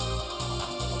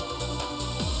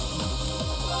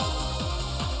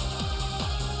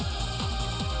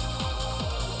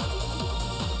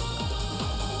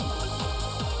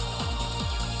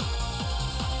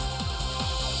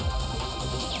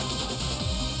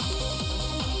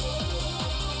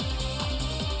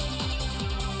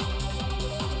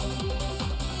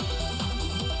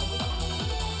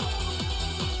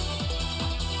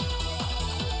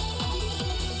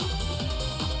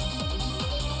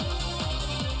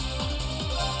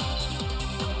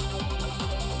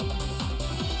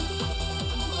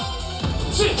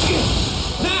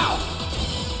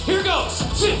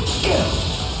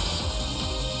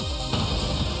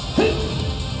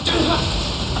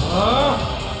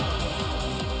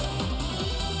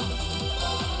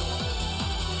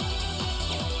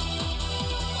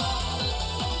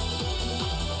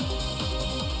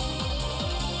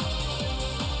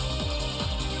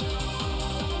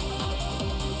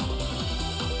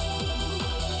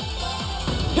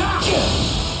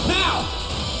 Now!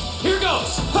 Here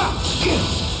goes!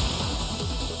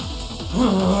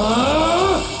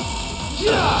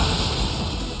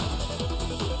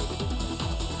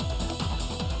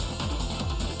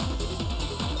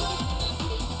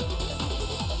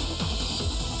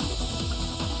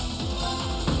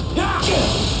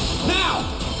 Now!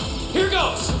 Here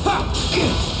goes!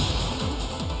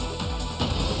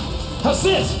 How's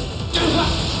this?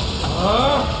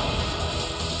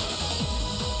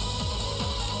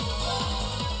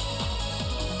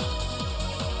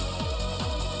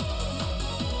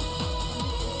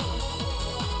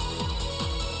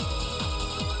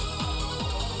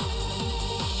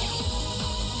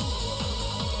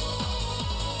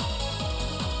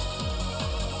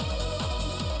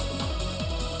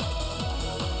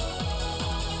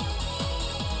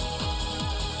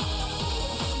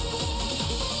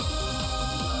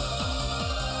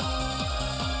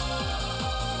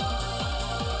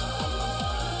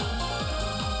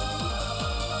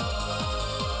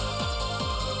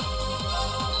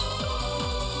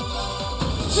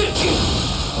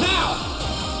 Now!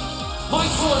 My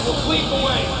sword will cleave the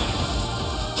way!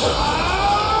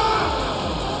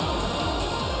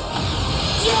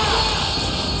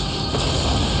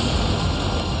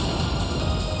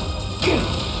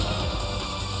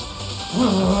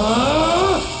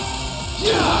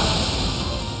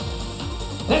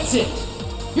 That's it!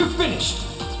 You're finished!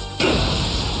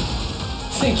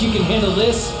 Think you can handle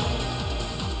this?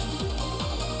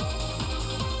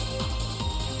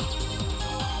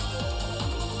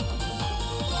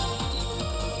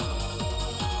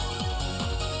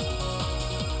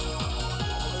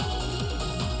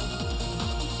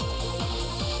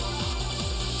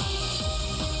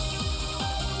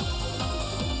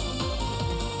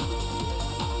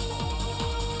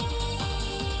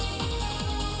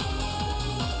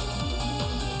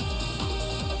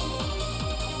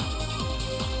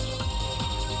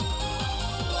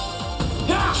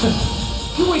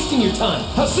 You're wasting your time.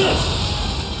 How's this?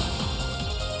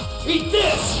 Eat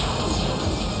this!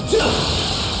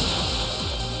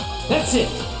 That's it.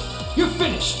 You're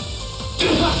finished.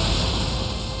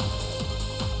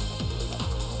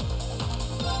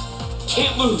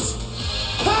 Can't lose.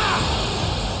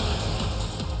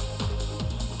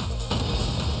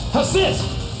 How's this?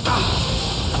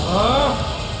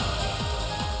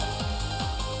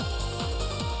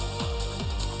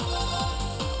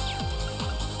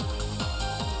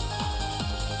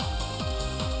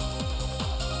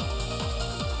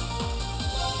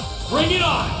 Bring it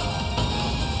on!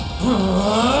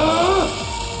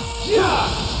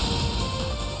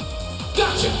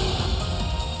 Gotcha!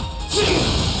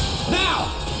 Now!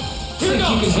 Here Think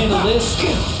goes! you can handle this?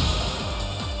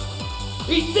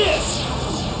 Eat this!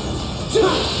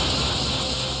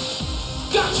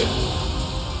 Gotcha!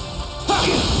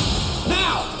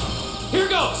 Now! Here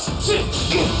goes!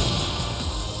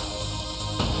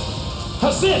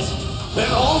 How's this?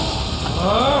 That all?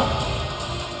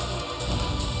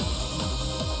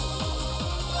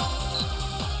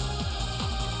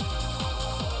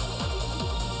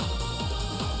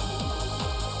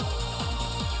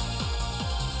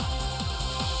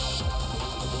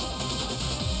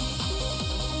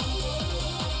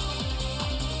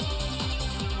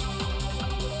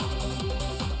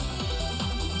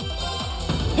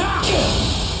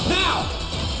 Now!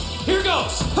 Here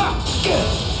goes!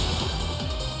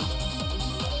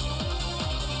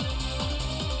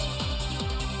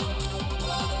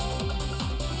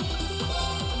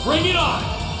 Bring it on!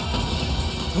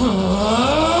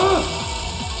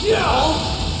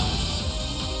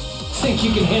 Think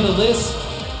you can handle this?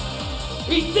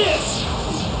 Eat this!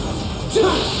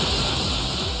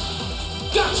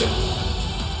 Gotcha!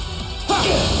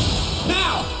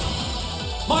 Now!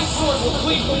 My sword will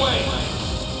cleave the way!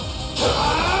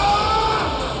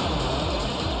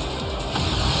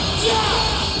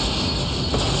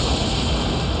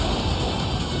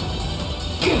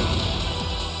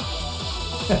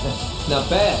 Not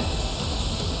bad.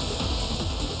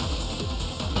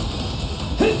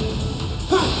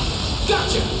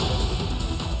 Gotcha!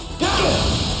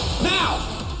 Now!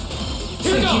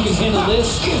 Here Think goes! you can handle this?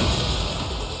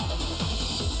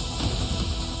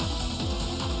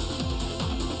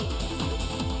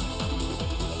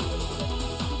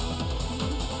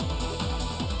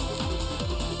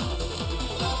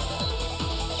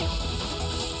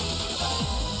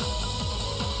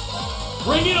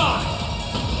 Bring it on!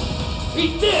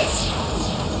 Eat this!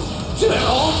 Is that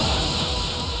all?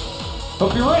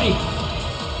 Hope you're ready.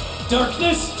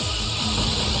 Darkness!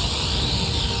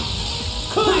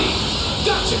 Clean!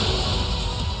 Gotcha!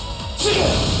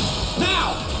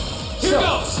 Now! Here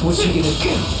goes! What you gonna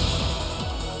do?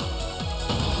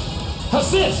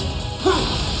 How's this?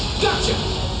 Gotcha!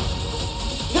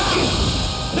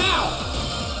 Now!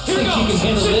 Here Think goes! you can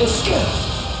handle this?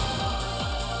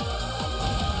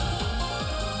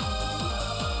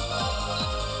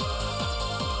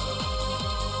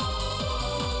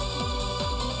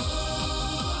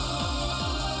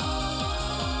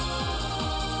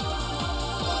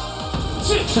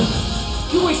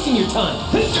 You're wasting your time.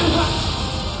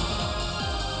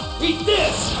 Eat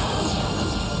this!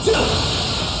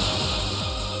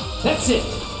 That's it.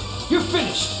 You're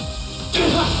finished.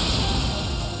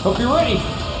 Hope you're ready.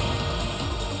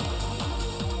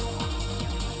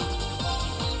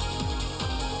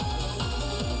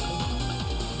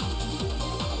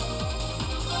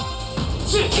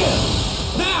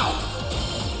 Now!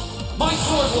 My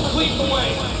sword will cleave the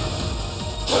way!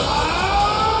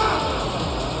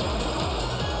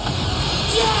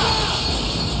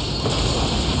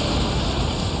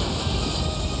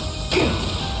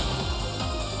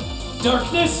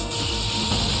 Darkness.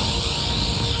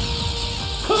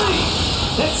 Clean.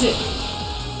 That's it.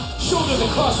 Shoulder the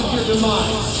cross of your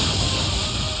demise.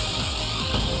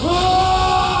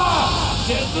 Ah!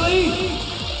 Deadly.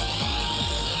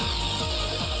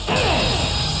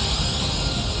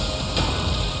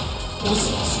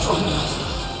 Wasn't strong enough.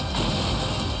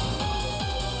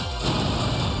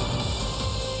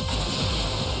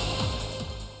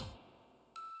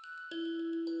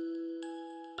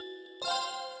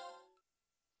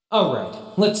 All right,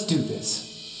 let's do this.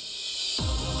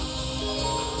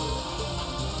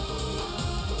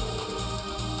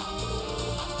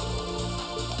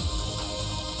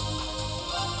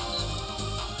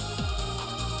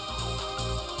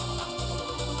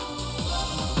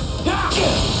 Now!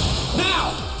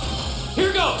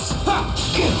 Here goes! Now!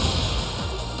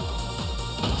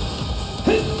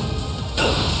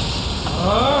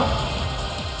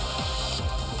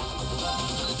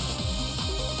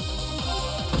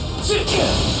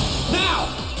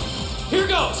 Here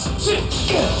goes!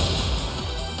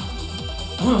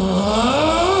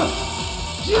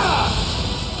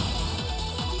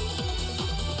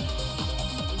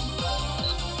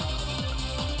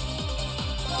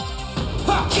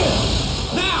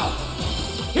 Now!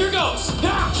 Here goes!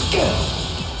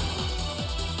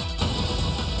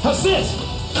 How's this?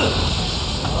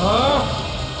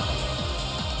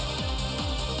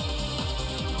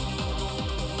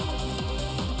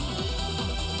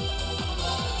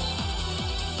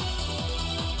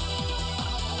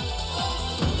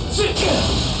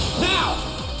 Now!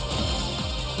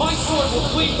 My sword will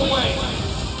cleave the way!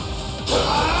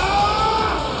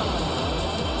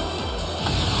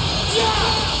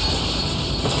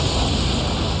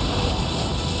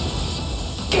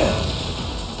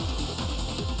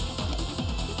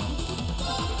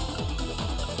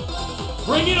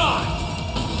 Bring it on!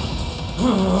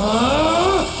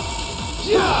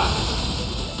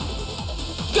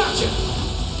 Gotcha!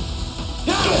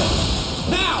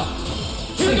 Now!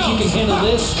 Here Think goes! you can handle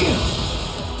this?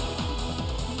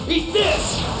 Eat this!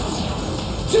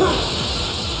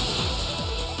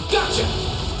 Gotcha!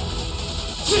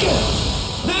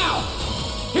 Now!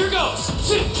 Here goes!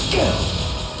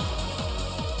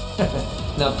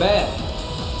 Not bad.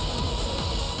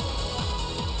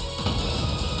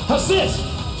 How's this?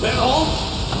 That all?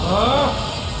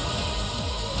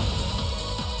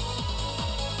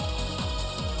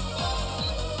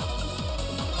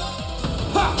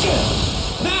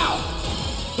 Now!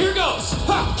 Here goes!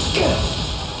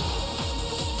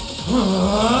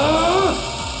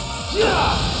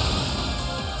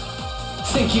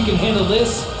 Think you can handle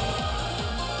this?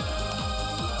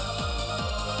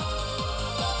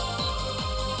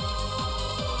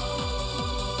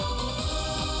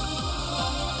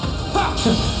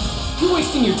 You're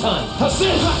wasting your time. How's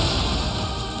this?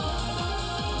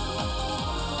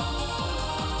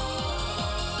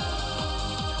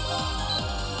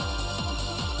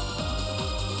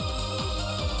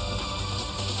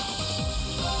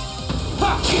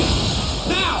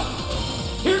 Now!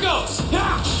 Here goes!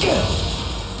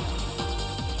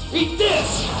 Eat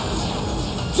this!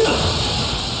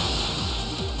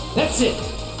 That's it.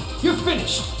 You're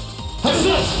finished. How's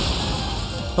this?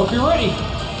 Hope you're ready.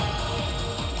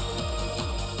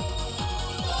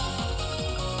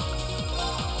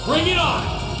 Bring it on!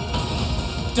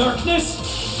 Darkness.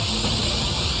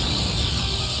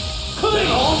 Clean!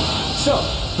 So,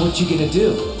 what you gonna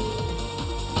do?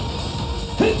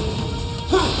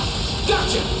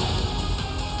 Gotcha!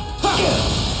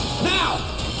 Now!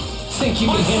 Think you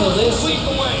can handle this? Lead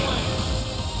the way!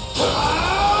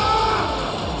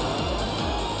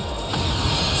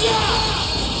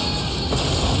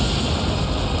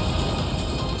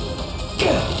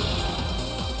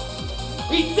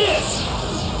 Eat this!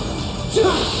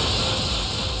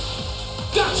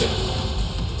 Gotcha!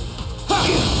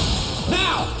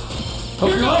 Now!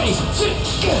 Hope you're ready!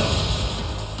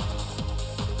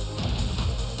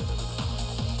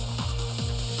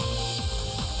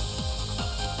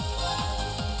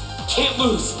 Can't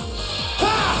lose!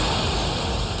 Ha!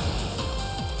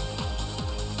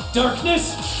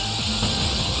 Darkness!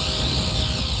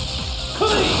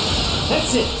 Clean!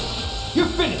 That's it! You're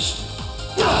finished!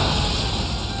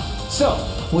 So,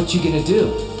 what you gonna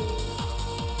do?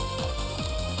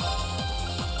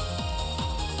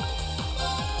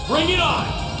 Bring it on!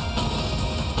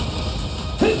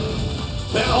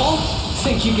 That all?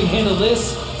 Think you can handle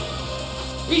this?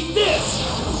 Eat this!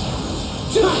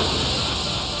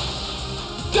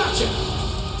 Gotcha!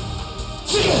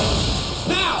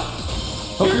 Now!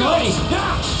 Hope Here you're goes. ready!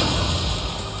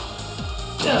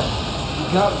 You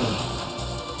got me.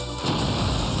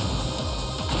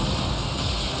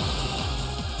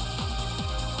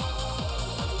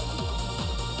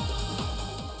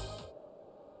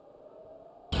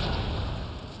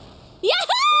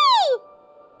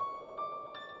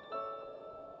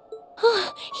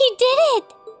 He did it!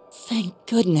 Thank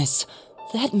goodness.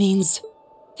 That means...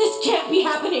 This can't be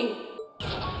happening!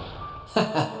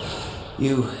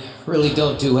 You really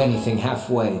don't do anything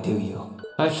halfway, do you?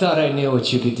 I thought I knew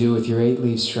what you could do with your 8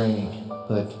 leaves training,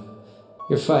 but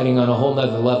you're fighting on a whole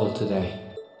nother level today.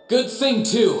 Good thing,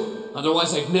 too.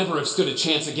 Otherwise, I'd never have stood a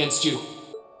chance against you.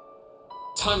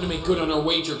 Time to make good on our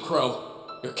wager, Crow.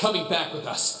 You're coming back with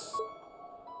us.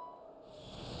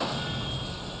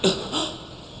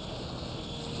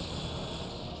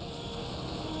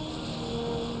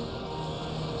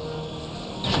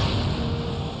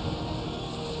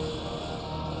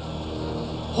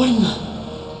 What in the...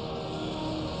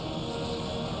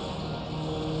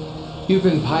 You've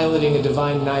been piloting a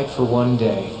Divine Knight for 1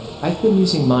 day. I've been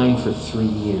using mine for 3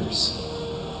 years.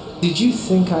 Did you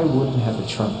think I wouldn't have a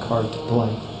trump card to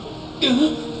play?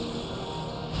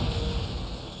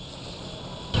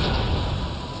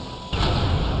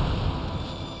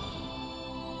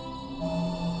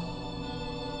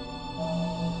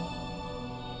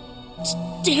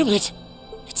 Damn it!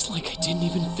 It's like I didn't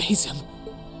even phase him.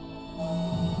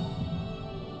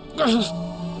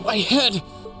 My head!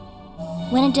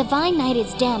 When a Divine Knight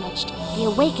is damaged, the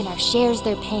Awakener shares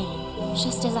their pain.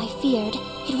 Just as I feared,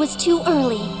 it was too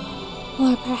early.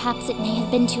 Or perhaps it may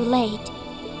have been too late.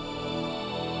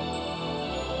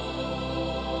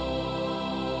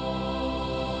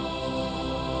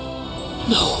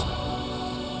 No.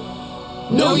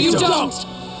 No, you don't!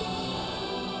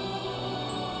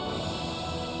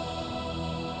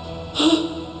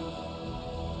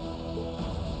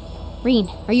 Rean,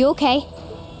 are you okay?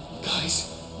 Guys,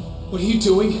 what are you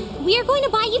doing? We are going to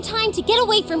buy you time to get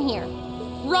away from here.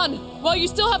 Run, while you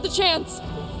still have the chance.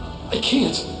 I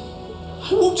can't.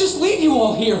 I won't just leave you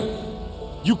all here.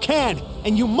 You can,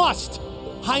 and you must.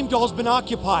 Heimdall's been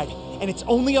occupied, and it's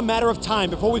only a matter of time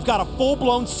before we've got a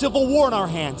full-blown civil war in our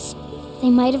hands.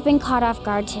 They might have been caught off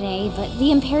guard today, but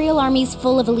the Imperial Army's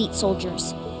full of elite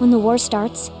soldiers. When the war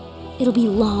starts, it'll be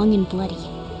long and bloody.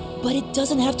 But it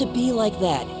doesn't have to be like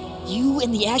that. You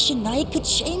and the Ashen Knight could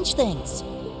change things.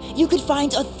 You could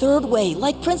find a third way,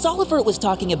 like Prince Oliver was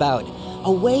talking about.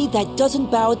 A way that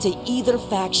doesn't bow to either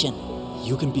faction.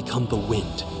 You can become the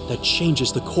wind that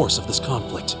changes the course of this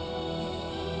conflict.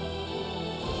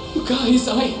 You guys,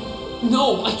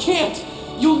 No, I can't!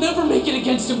 You'll never make it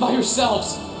against him by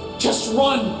yourselves! Just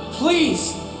run,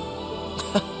 please!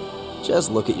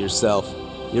 Just look at yourself.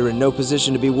 You're in no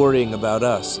position to be worrying about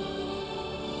us.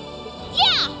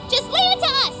 Yeah! Just leave it to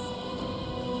us!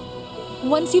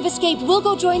 Once you've escaped, we'll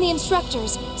go join the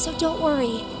instructors, so don't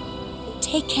worry.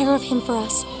 Take care of him for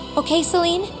us, okay,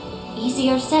 Celine?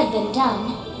 Easier said than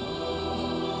done.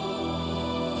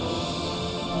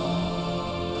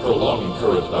 Prolonging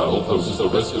current battle poses the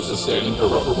risk of sustaining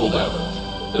irreparable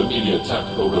damage. Immediate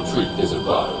tactical retreat is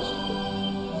advised.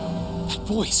 That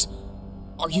voice.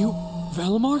 Are you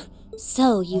Valimar?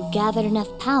 So you've gathered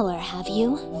enough power, have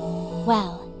you?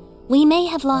 Well, we may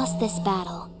have lost this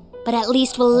battle, but at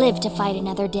least we'll live to fight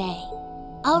another day.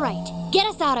 All right, get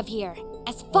us out of here.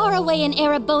 As far away in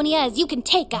Erebonia as you can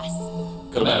take us.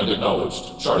 Command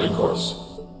acknowledged. Charting course.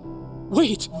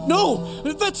 Wait, no!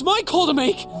 That's my call to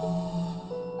make!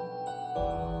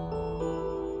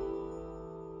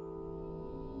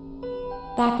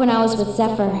 Back when I was with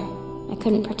Zephyr, I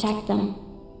couldn't protect them.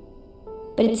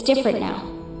 But it's different now.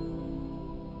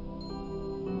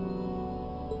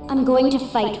 I'm going to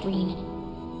fight, Reen.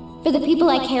 For the people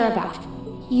I care about.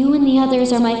 You and the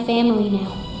others are my family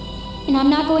now. And I'm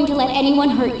not going to let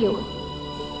anyone hurt you.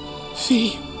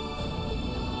 Fee.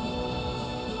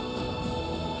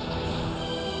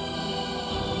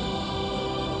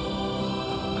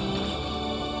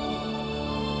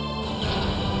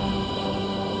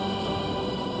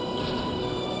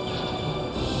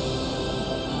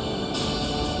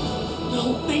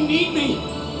 No, they need me!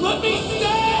 Let me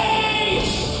stay!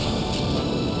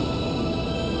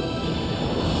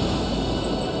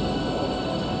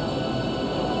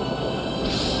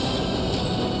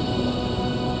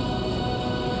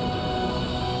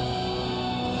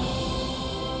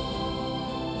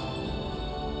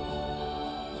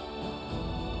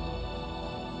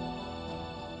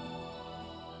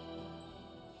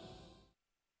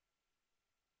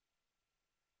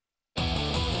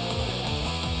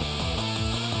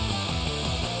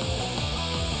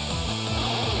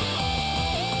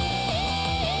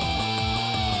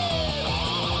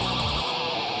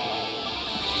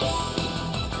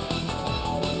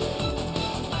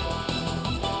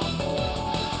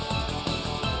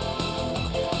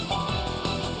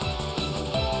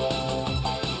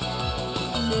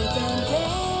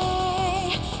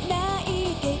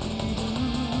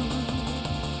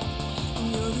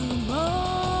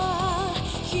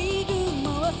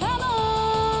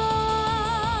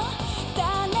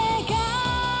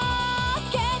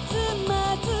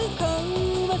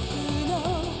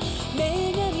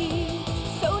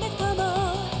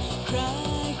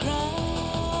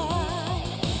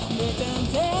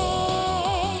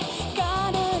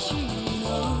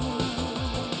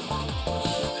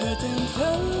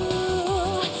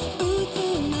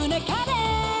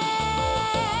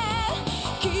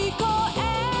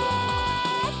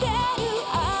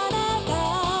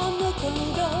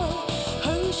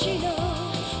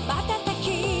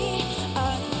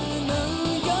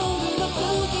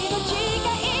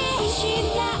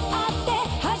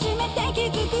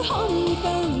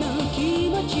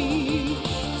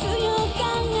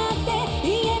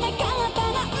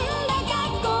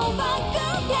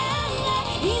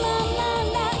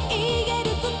 Imana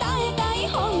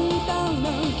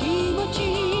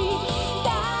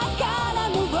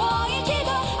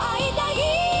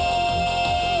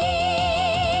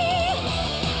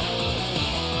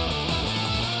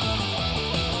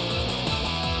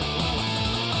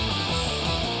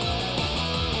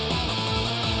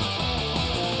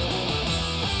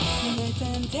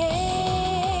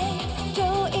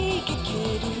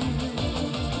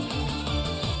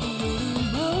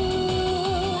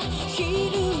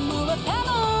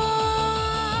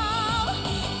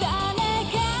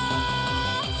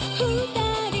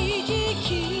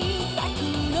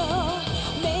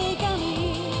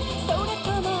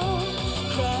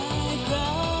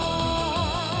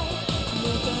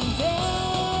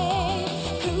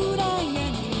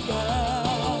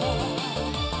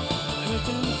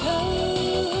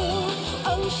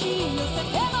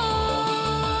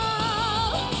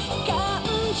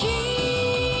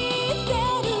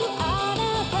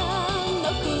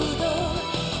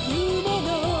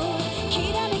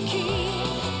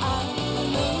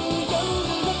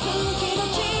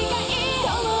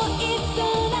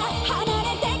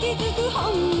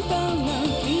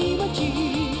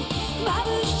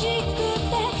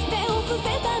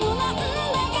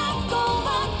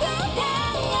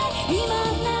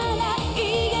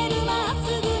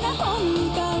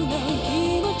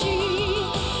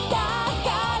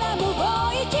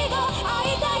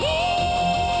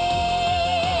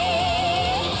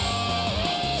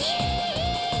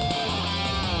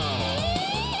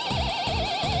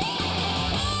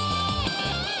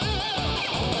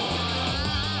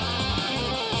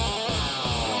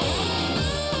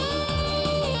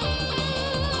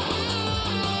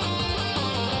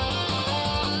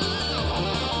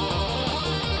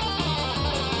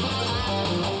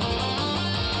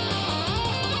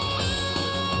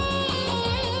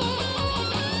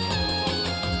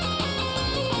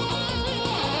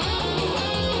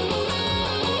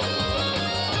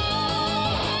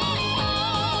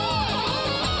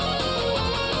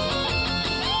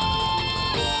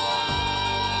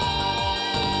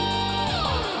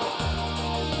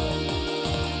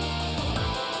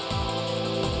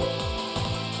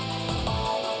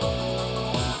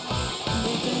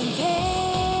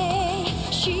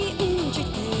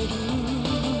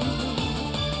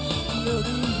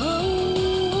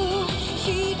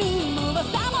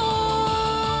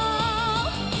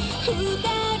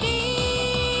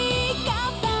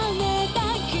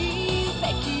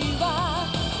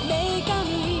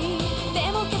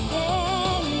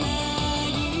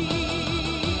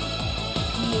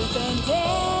全で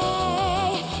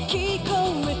聞こ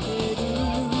えてる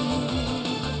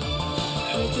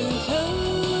普通そう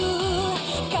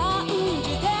感じ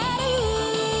てる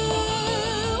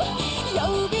呼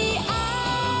び合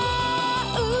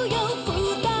うよ二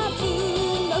つ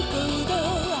の鼓動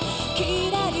き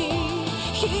らり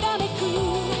ひらめく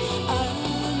あ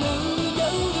の夜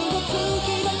の月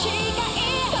の誓い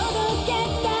届け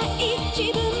たい自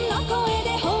分の声で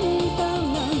本当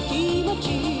の気持ち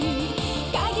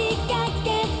鍵かけ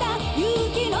た勇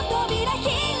気の扉開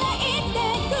いて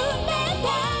くれた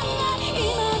今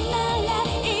なら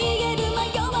言える迷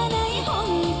わない本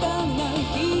当の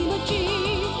気持ち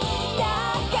だ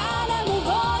からも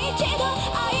う一度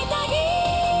会いたい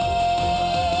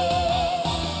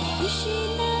失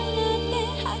って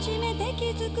初めて気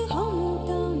づく本当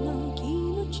の気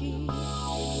持ち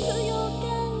強が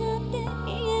って言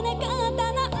えなかった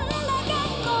なんだか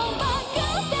怖く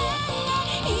て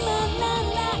今な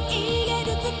ら言える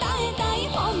伝えたい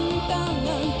本当の